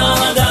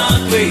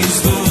savādāk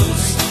viss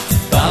būs,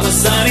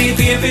 pavasarī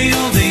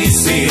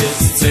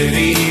piepildīsies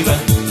cerība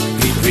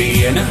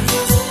ikviena.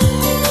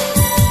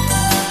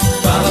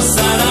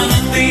 Pavasara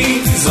naktī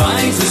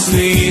zvaigznes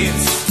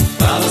miedz,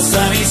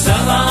 pavasarī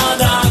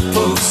savādāk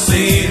būs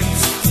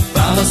sirds,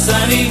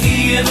 pavasarī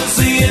iedu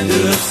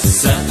ziedos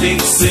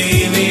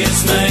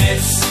satiksimies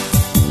mēs.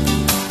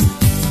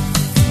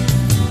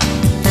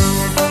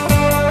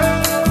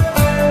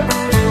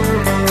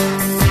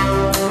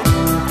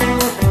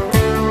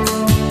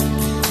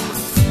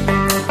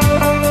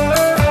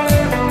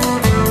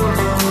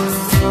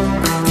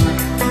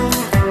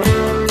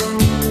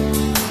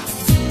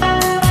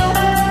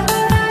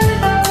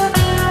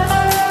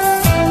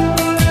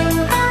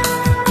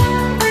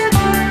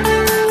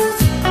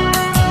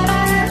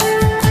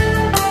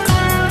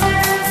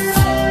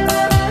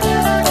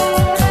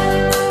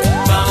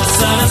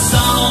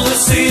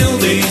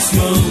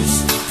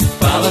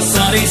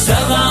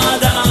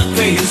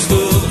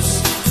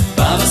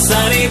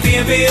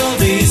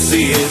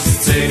 piepildīsies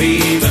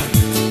cerība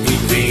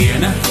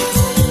ikviena.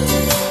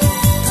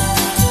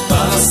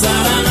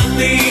 Pavasara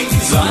naktī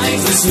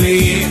zvaigznes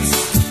sniedz,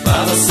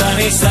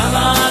 pavasarī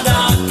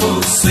savādāk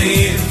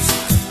pulsīts,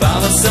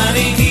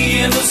 pavasarī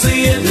dienu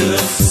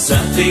ziedos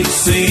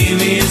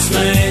satiksimies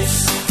mēs.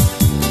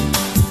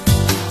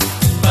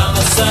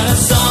 Pavasara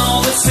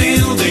saule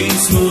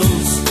sildīs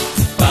mūs,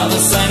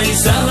 pavasarī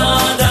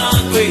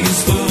savādāk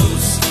līdz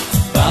būs,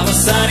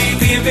 pavasarī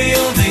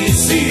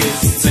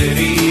piepildīsies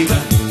cerība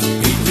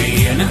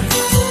ikviena.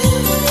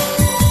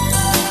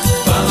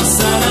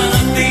 Pavasara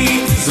naktī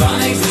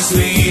zvaigznes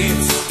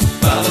sniedz,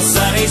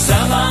 pavasarī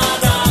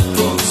savādāk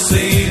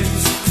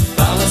pulsīts,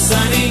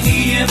 pavasarī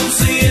dienu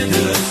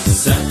ziedos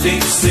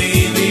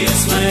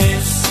satiksimies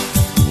mēs.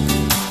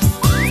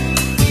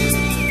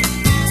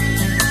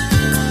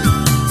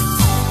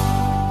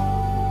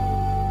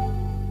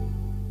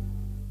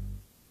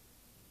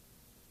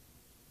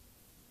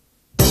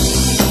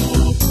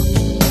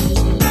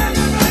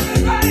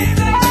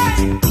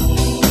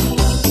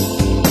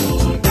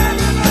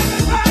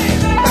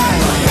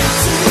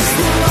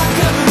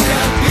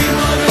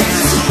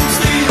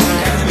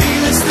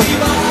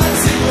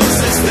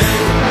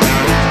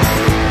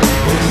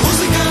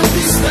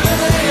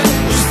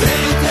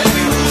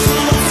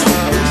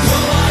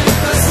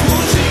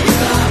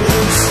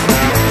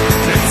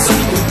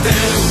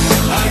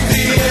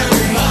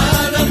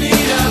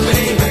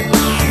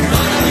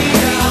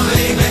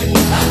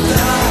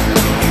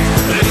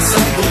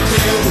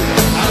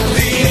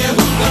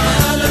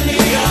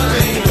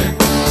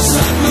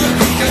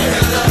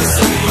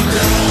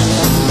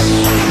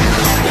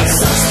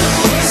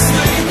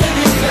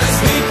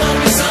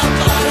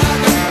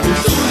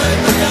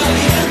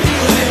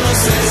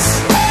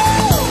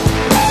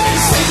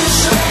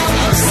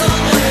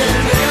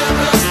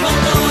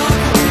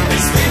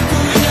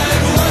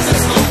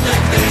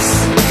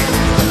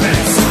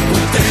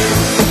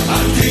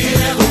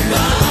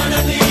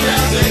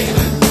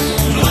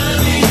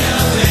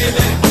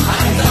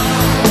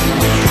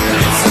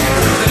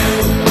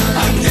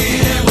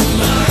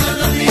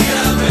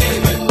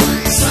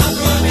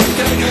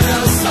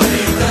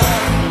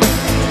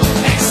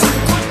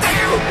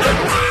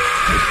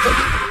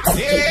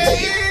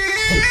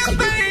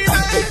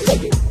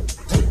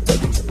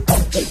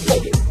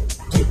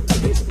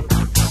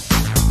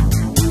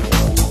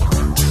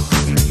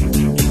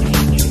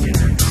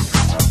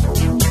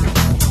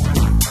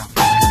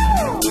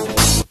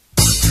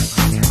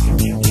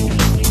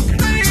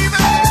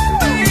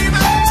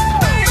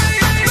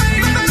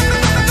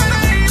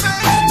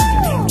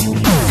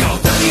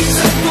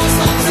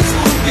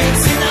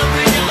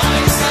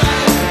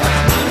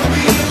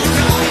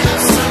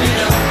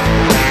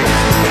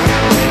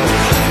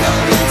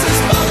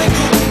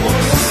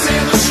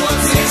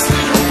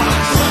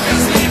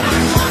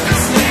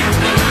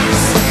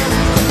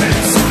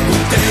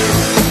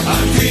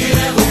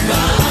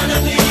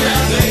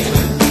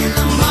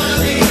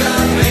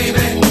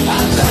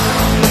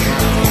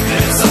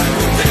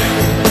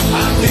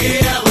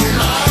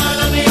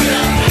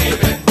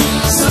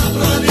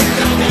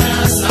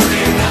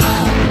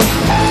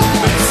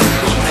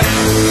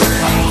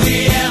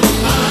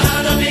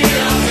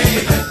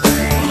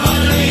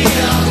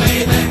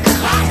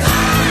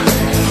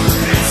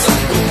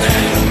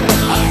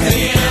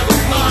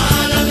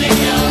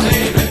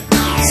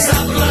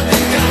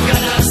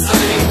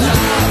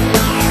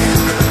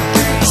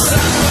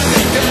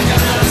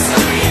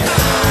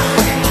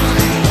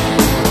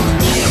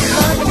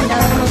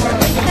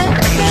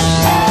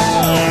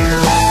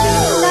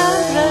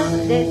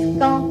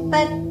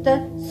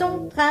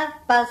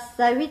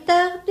 À 8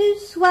 heures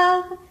du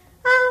soir,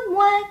 à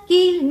moins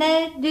qu'il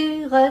n'ait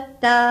du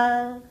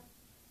retard.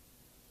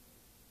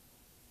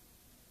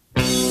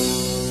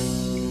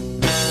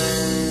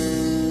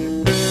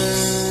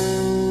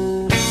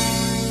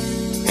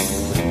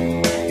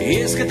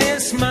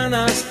 Ieskaties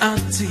manās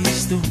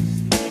acīs, tu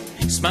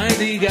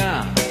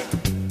smaidīgā.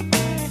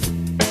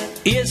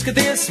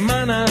 Ieskaties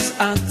manās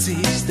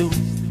acīs, tu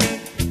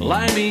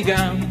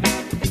laimīgā.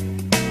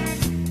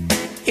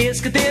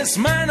 Ieskaties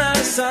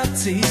manās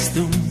acīs,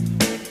 tu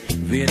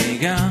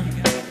vienīgā,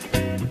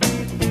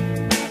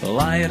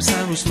 lai ar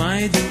savu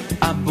smaidu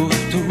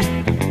apburtu,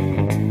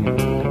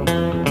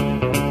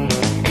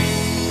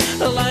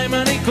 lai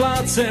mani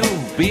klāt sev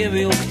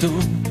pievilktu,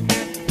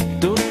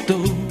 tu,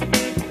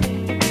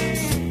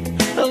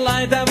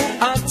 lai tavu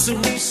acu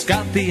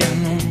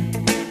skatienu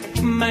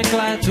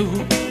meklētu,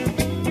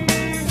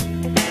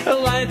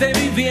 lai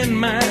tevi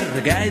vienmēr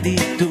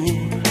gaidītu,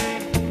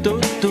 tu,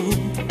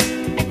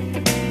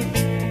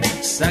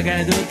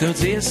 sagaidot tev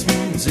dziesmu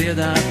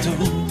dziedātu.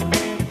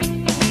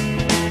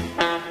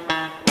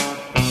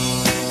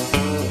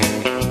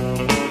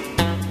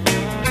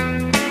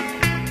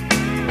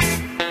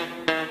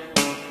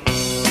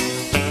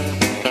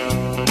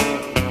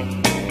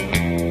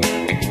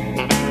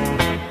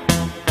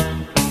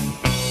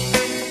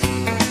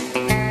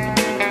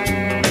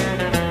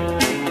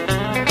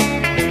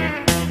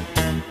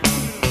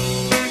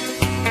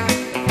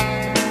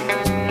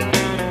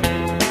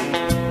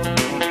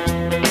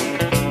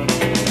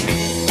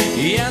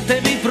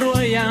 tevi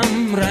projām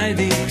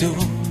raidītu,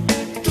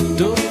 tu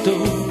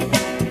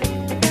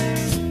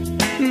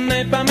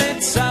nepamet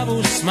savu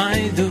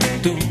smaidu,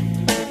 tu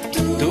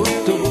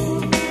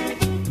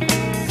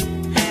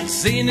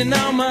zini,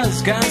 nav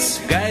maz kas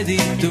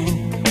gaidītu,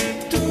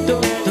 tu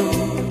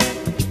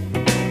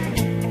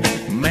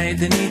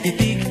meitenīti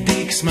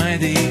tik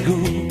smaidīgu,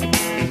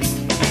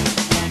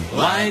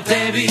 lai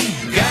tevi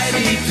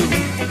gaidītu,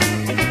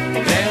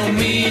 tev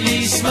mīļi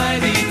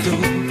smaidītu,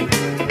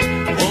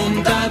 un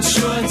tad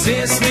šo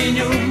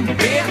dziesmiņu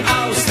pie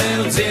aus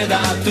tev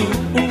dziedātu,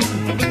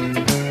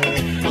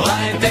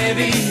 lai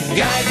tevi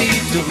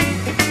gaidītu,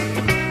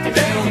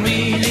 tev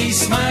mīļi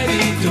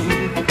smaidītu,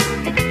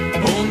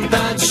 un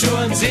tad šo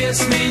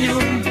dziesmiņu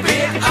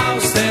pie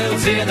aus tev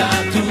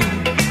dziedātu,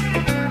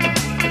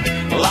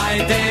 lai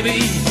tevi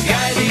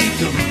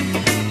gaidītu,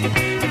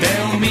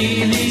 tev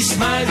mīļi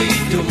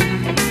smaidītu,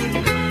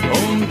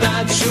 un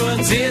tad šo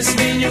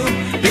dziesmiņu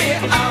pie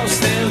aus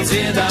tev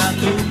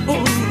dziedātu,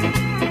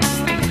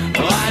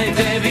 lai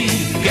tevi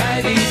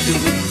gaidītu,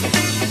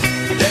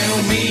 tev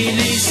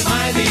mīļi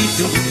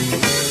smaidītu,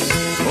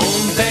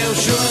 un tev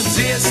šo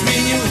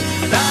dziesmiņu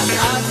tad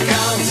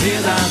atkal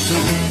dziedātu.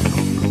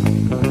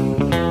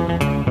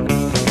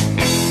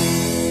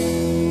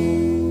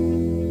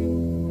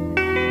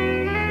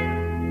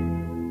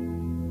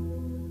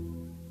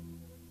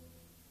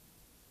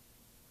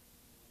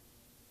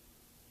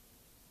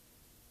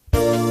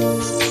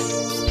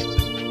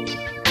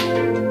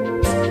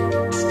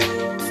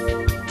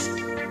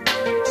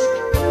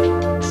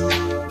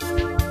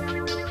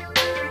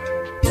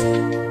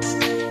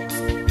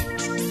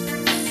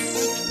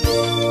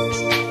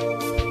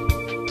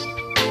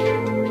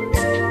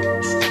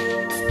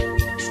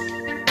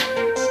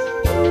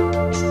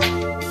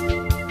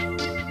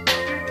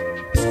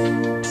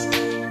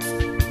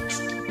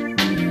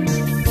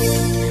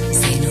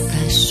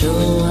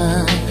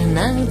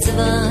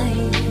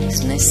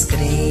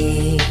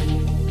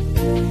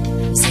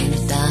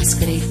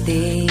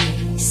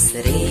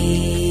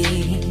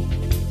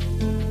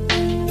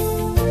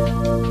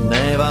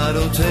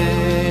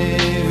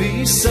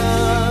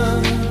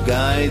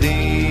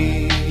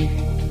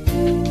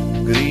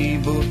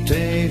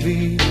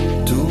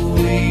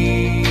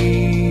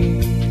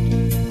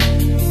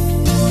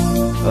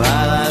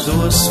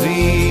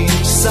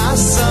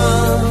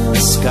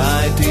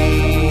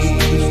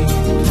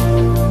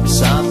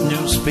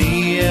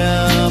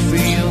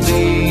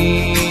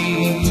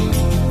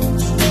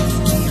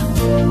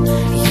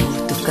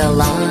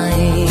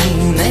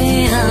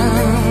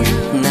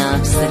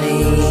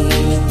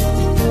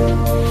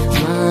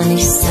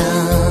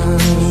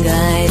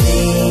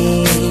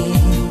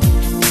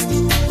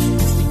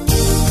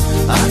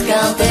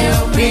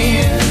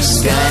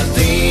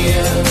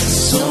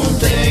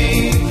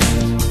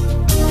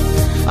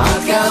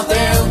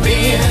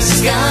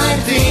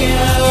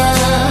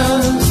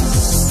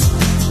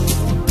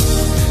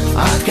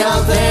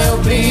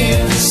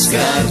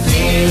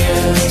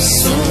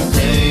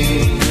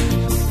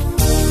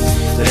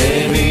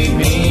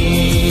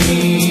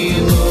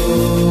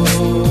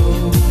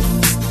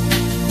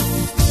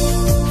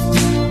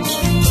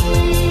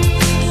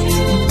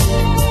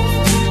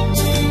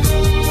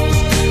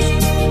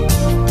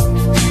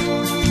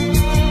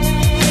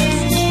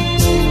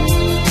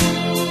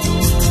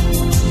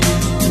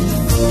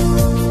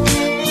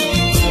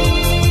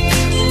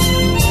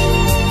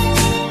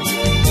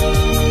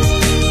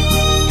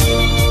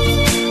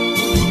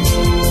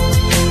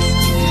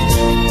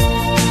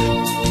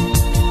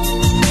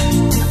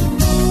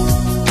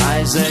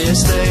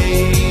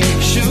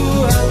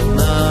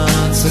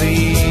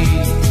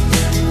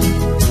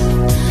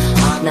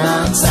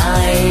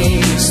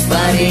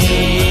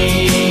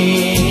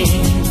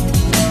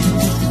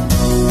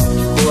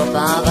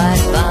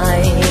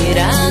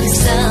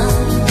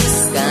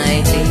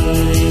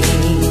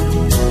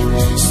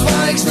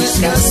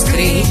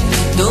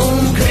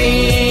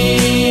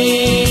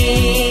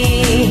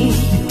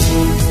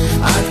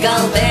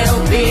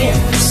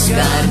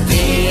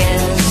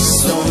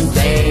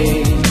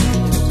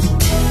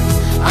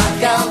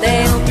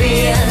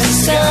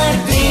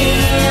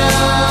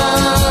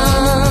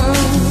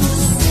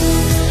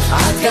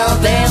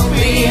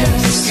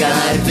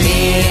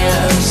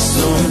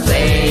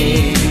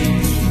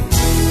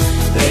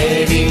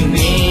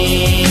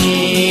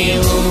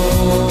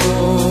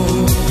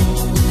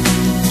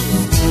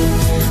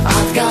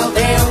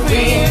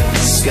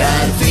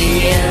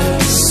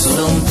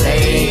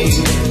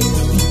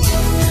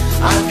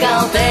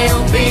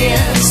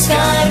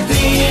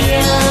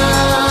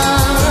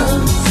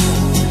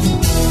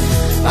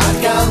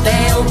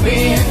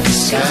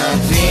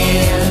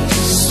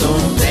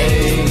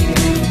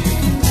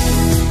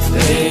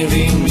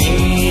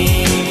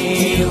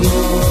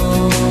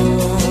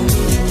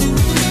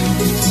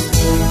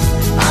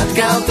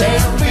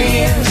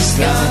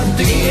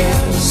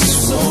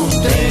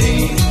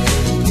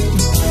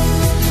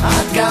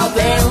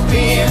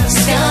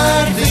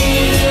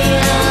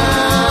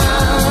 Atkal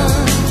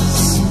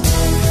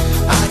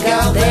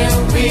tev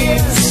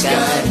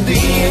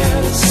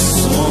pieskarties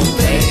un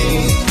teikt.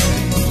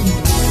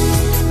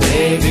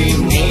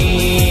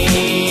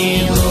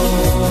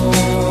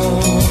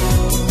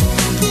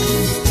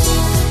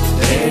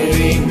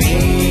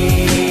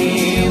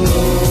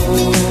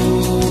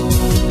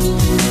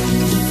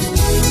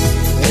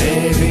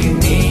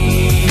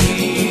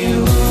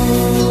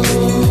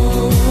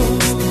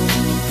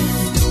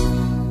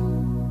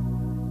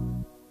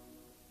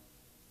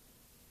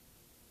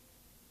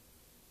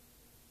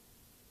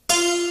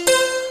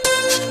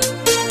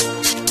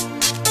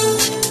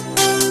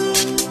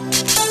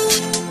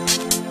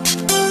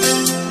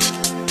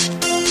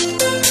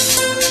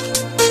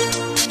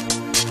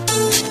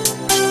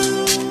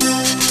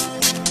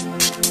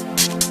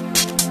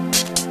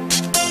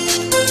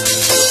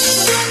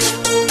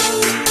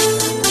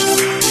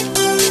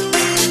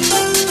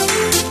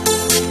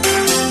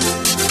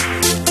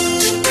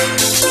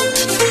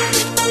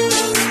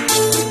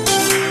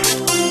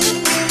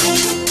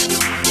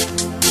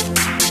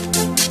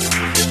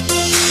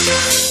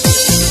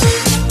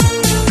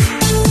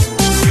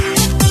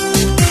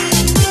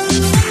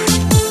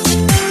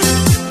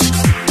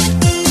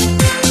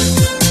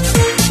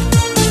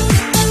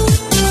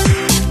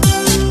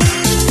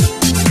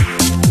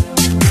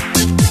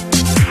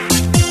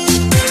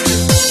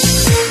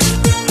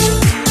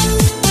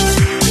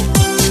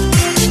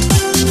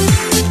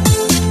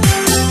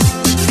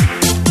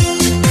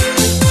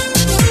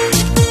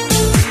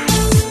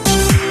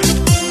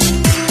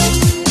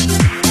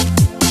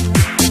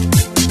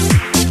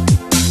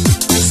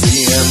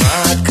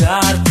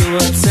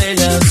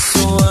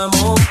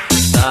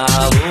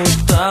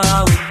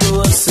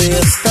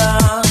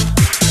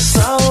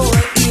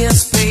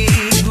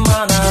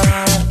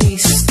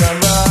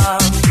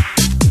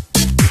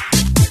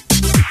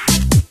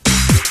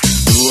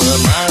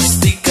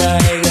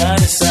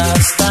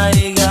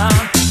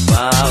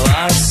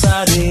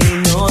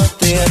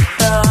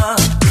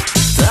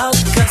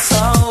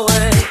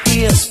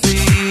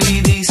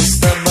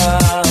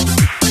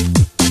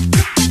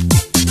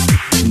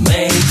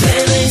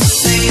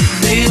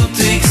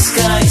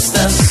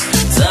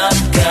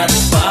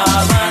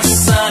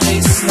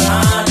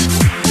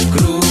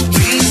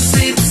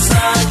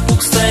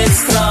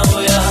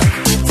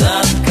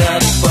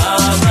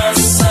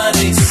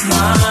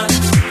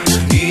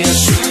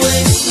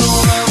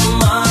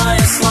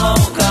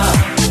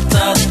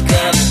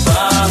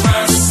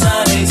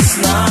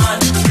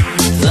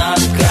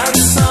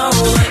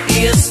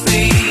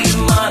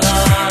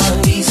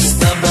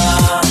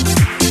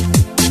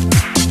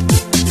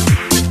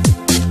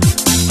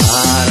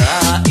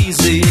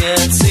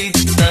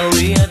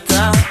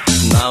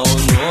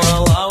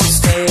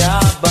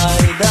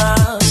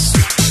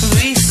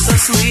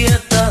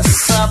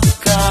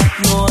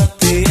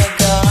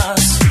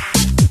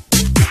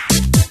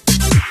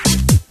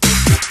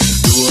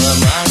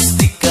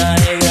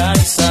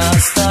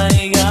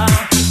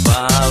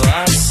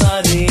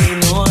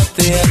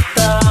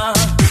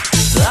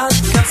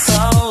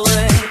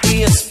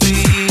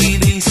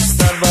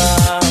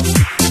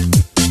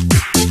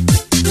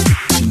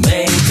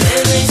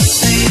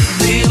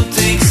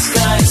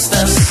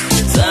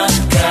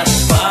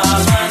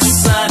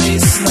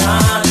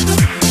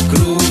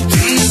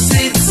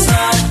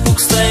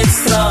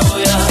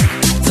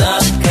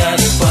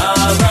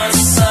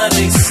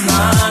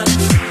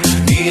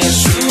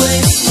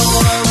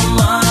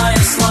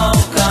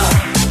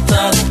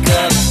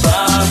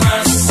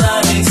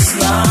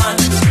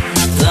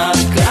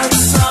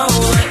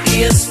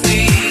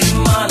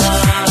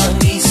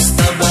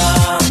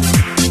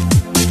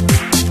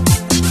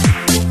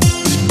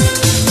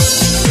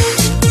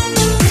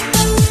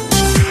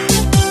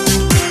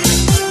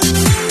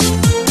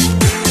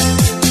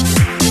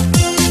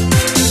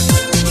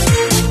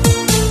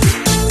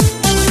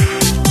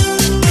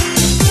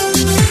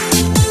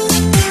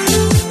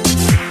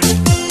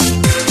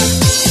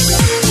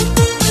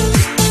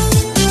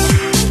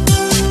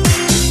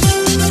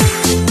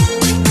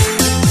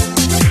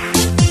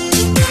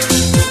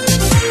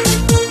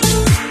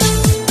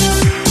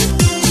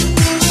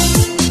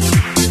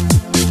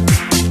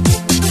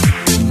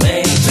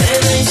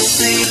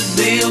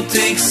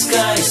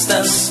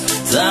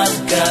 tad,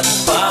 kad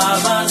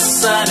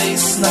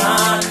pavasaris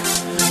nāk,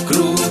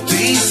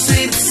 krūtīs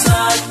sirds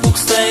sāk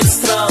pukstēt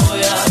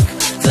straujāk,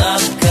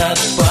 tad,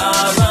 kad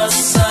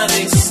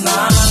pavasaris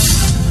nāk,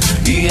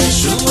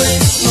 iešu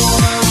es no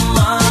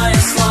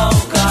mājas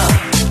laukā,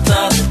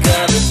 tad,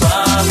 kad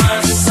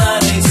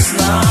pavasaris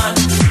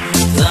nāk,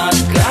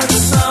 tad, kad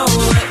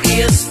saule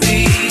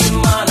iespīd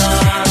manā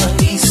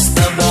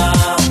istabā,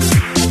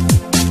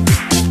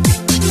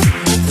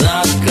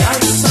 tad,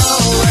 kad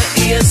saule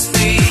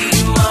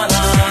iespīd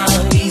manā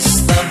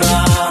istabā.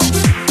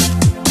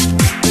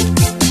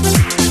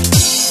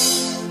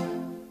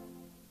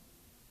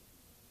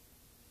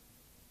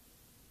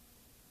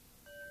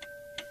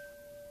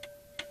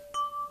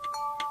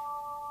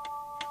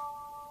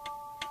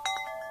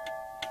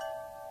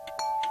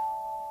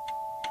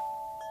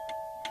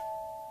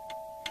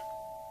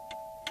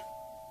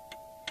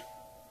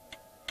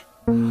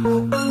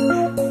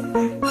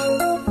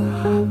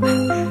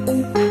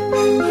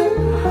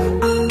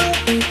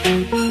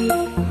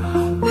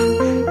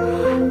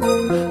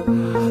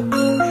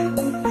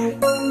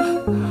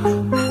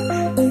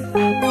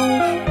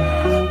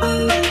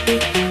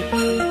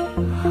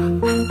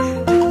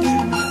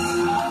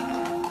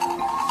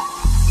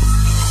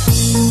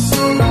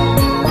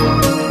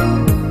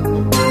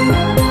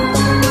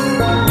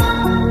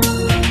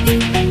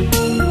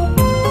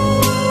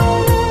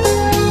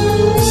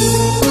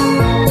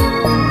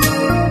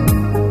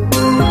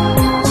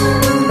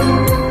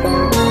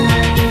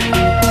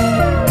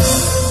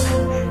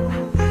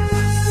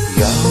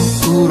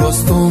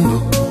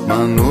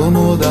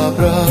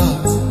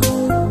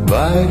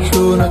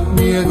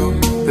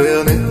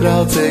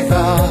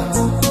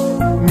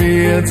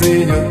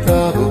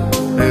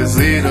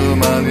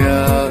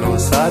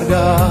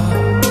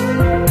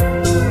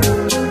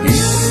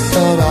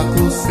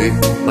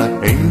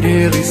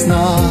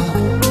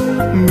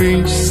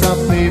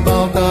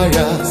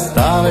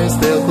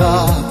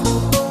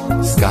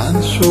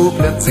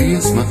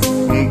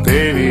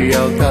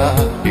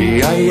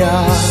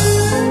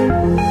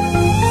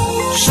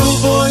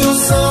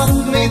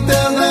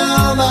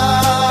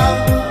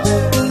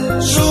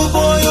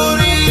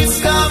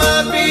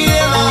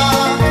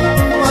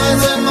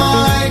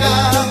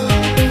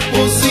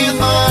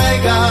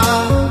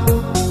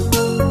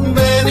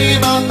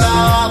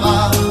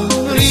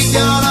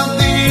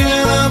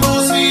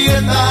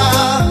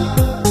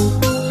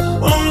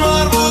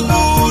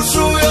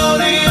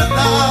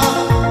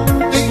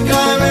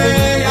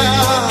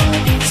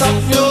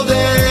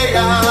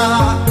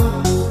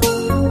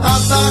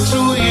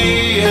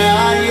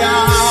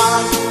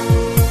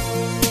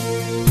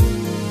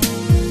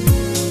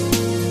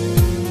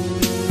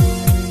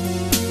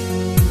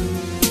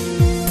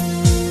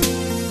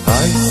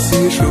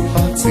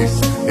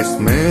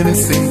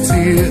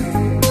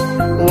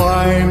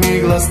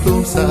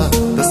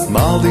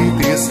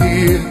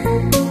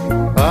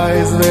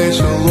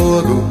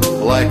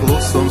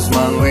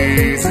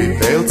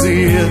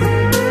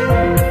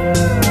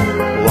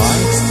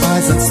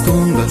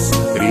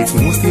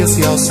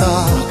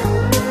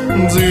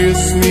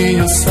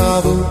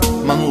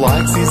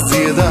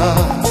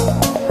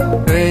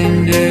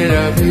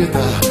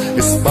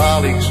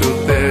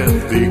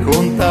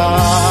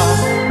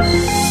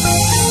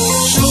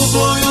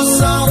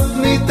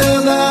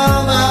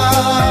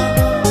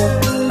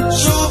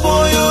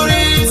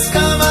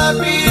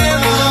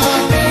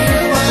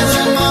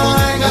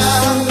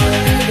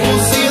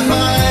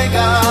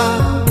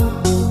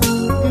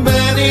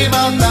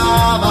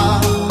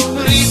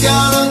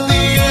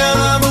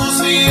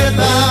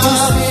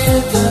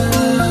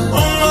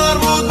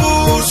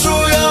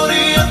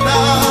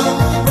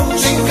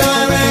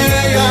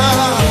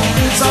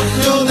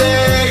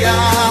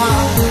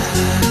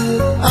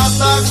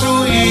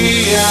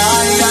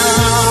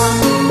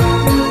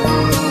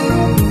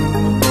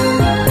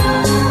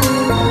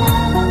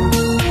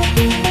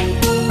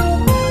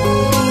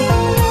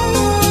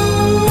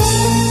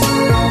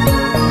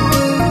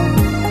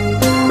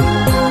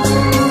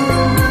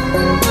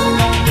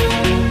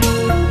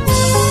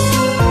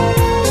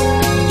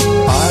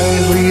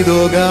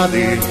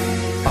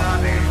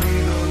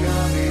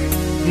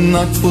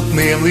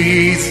 Naktsputniem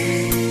līdz,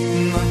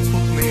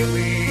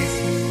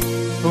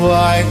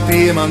 vai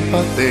tie man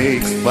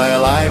pateiks, vai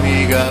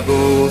laimīgā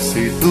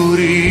būsi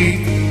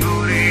turīt.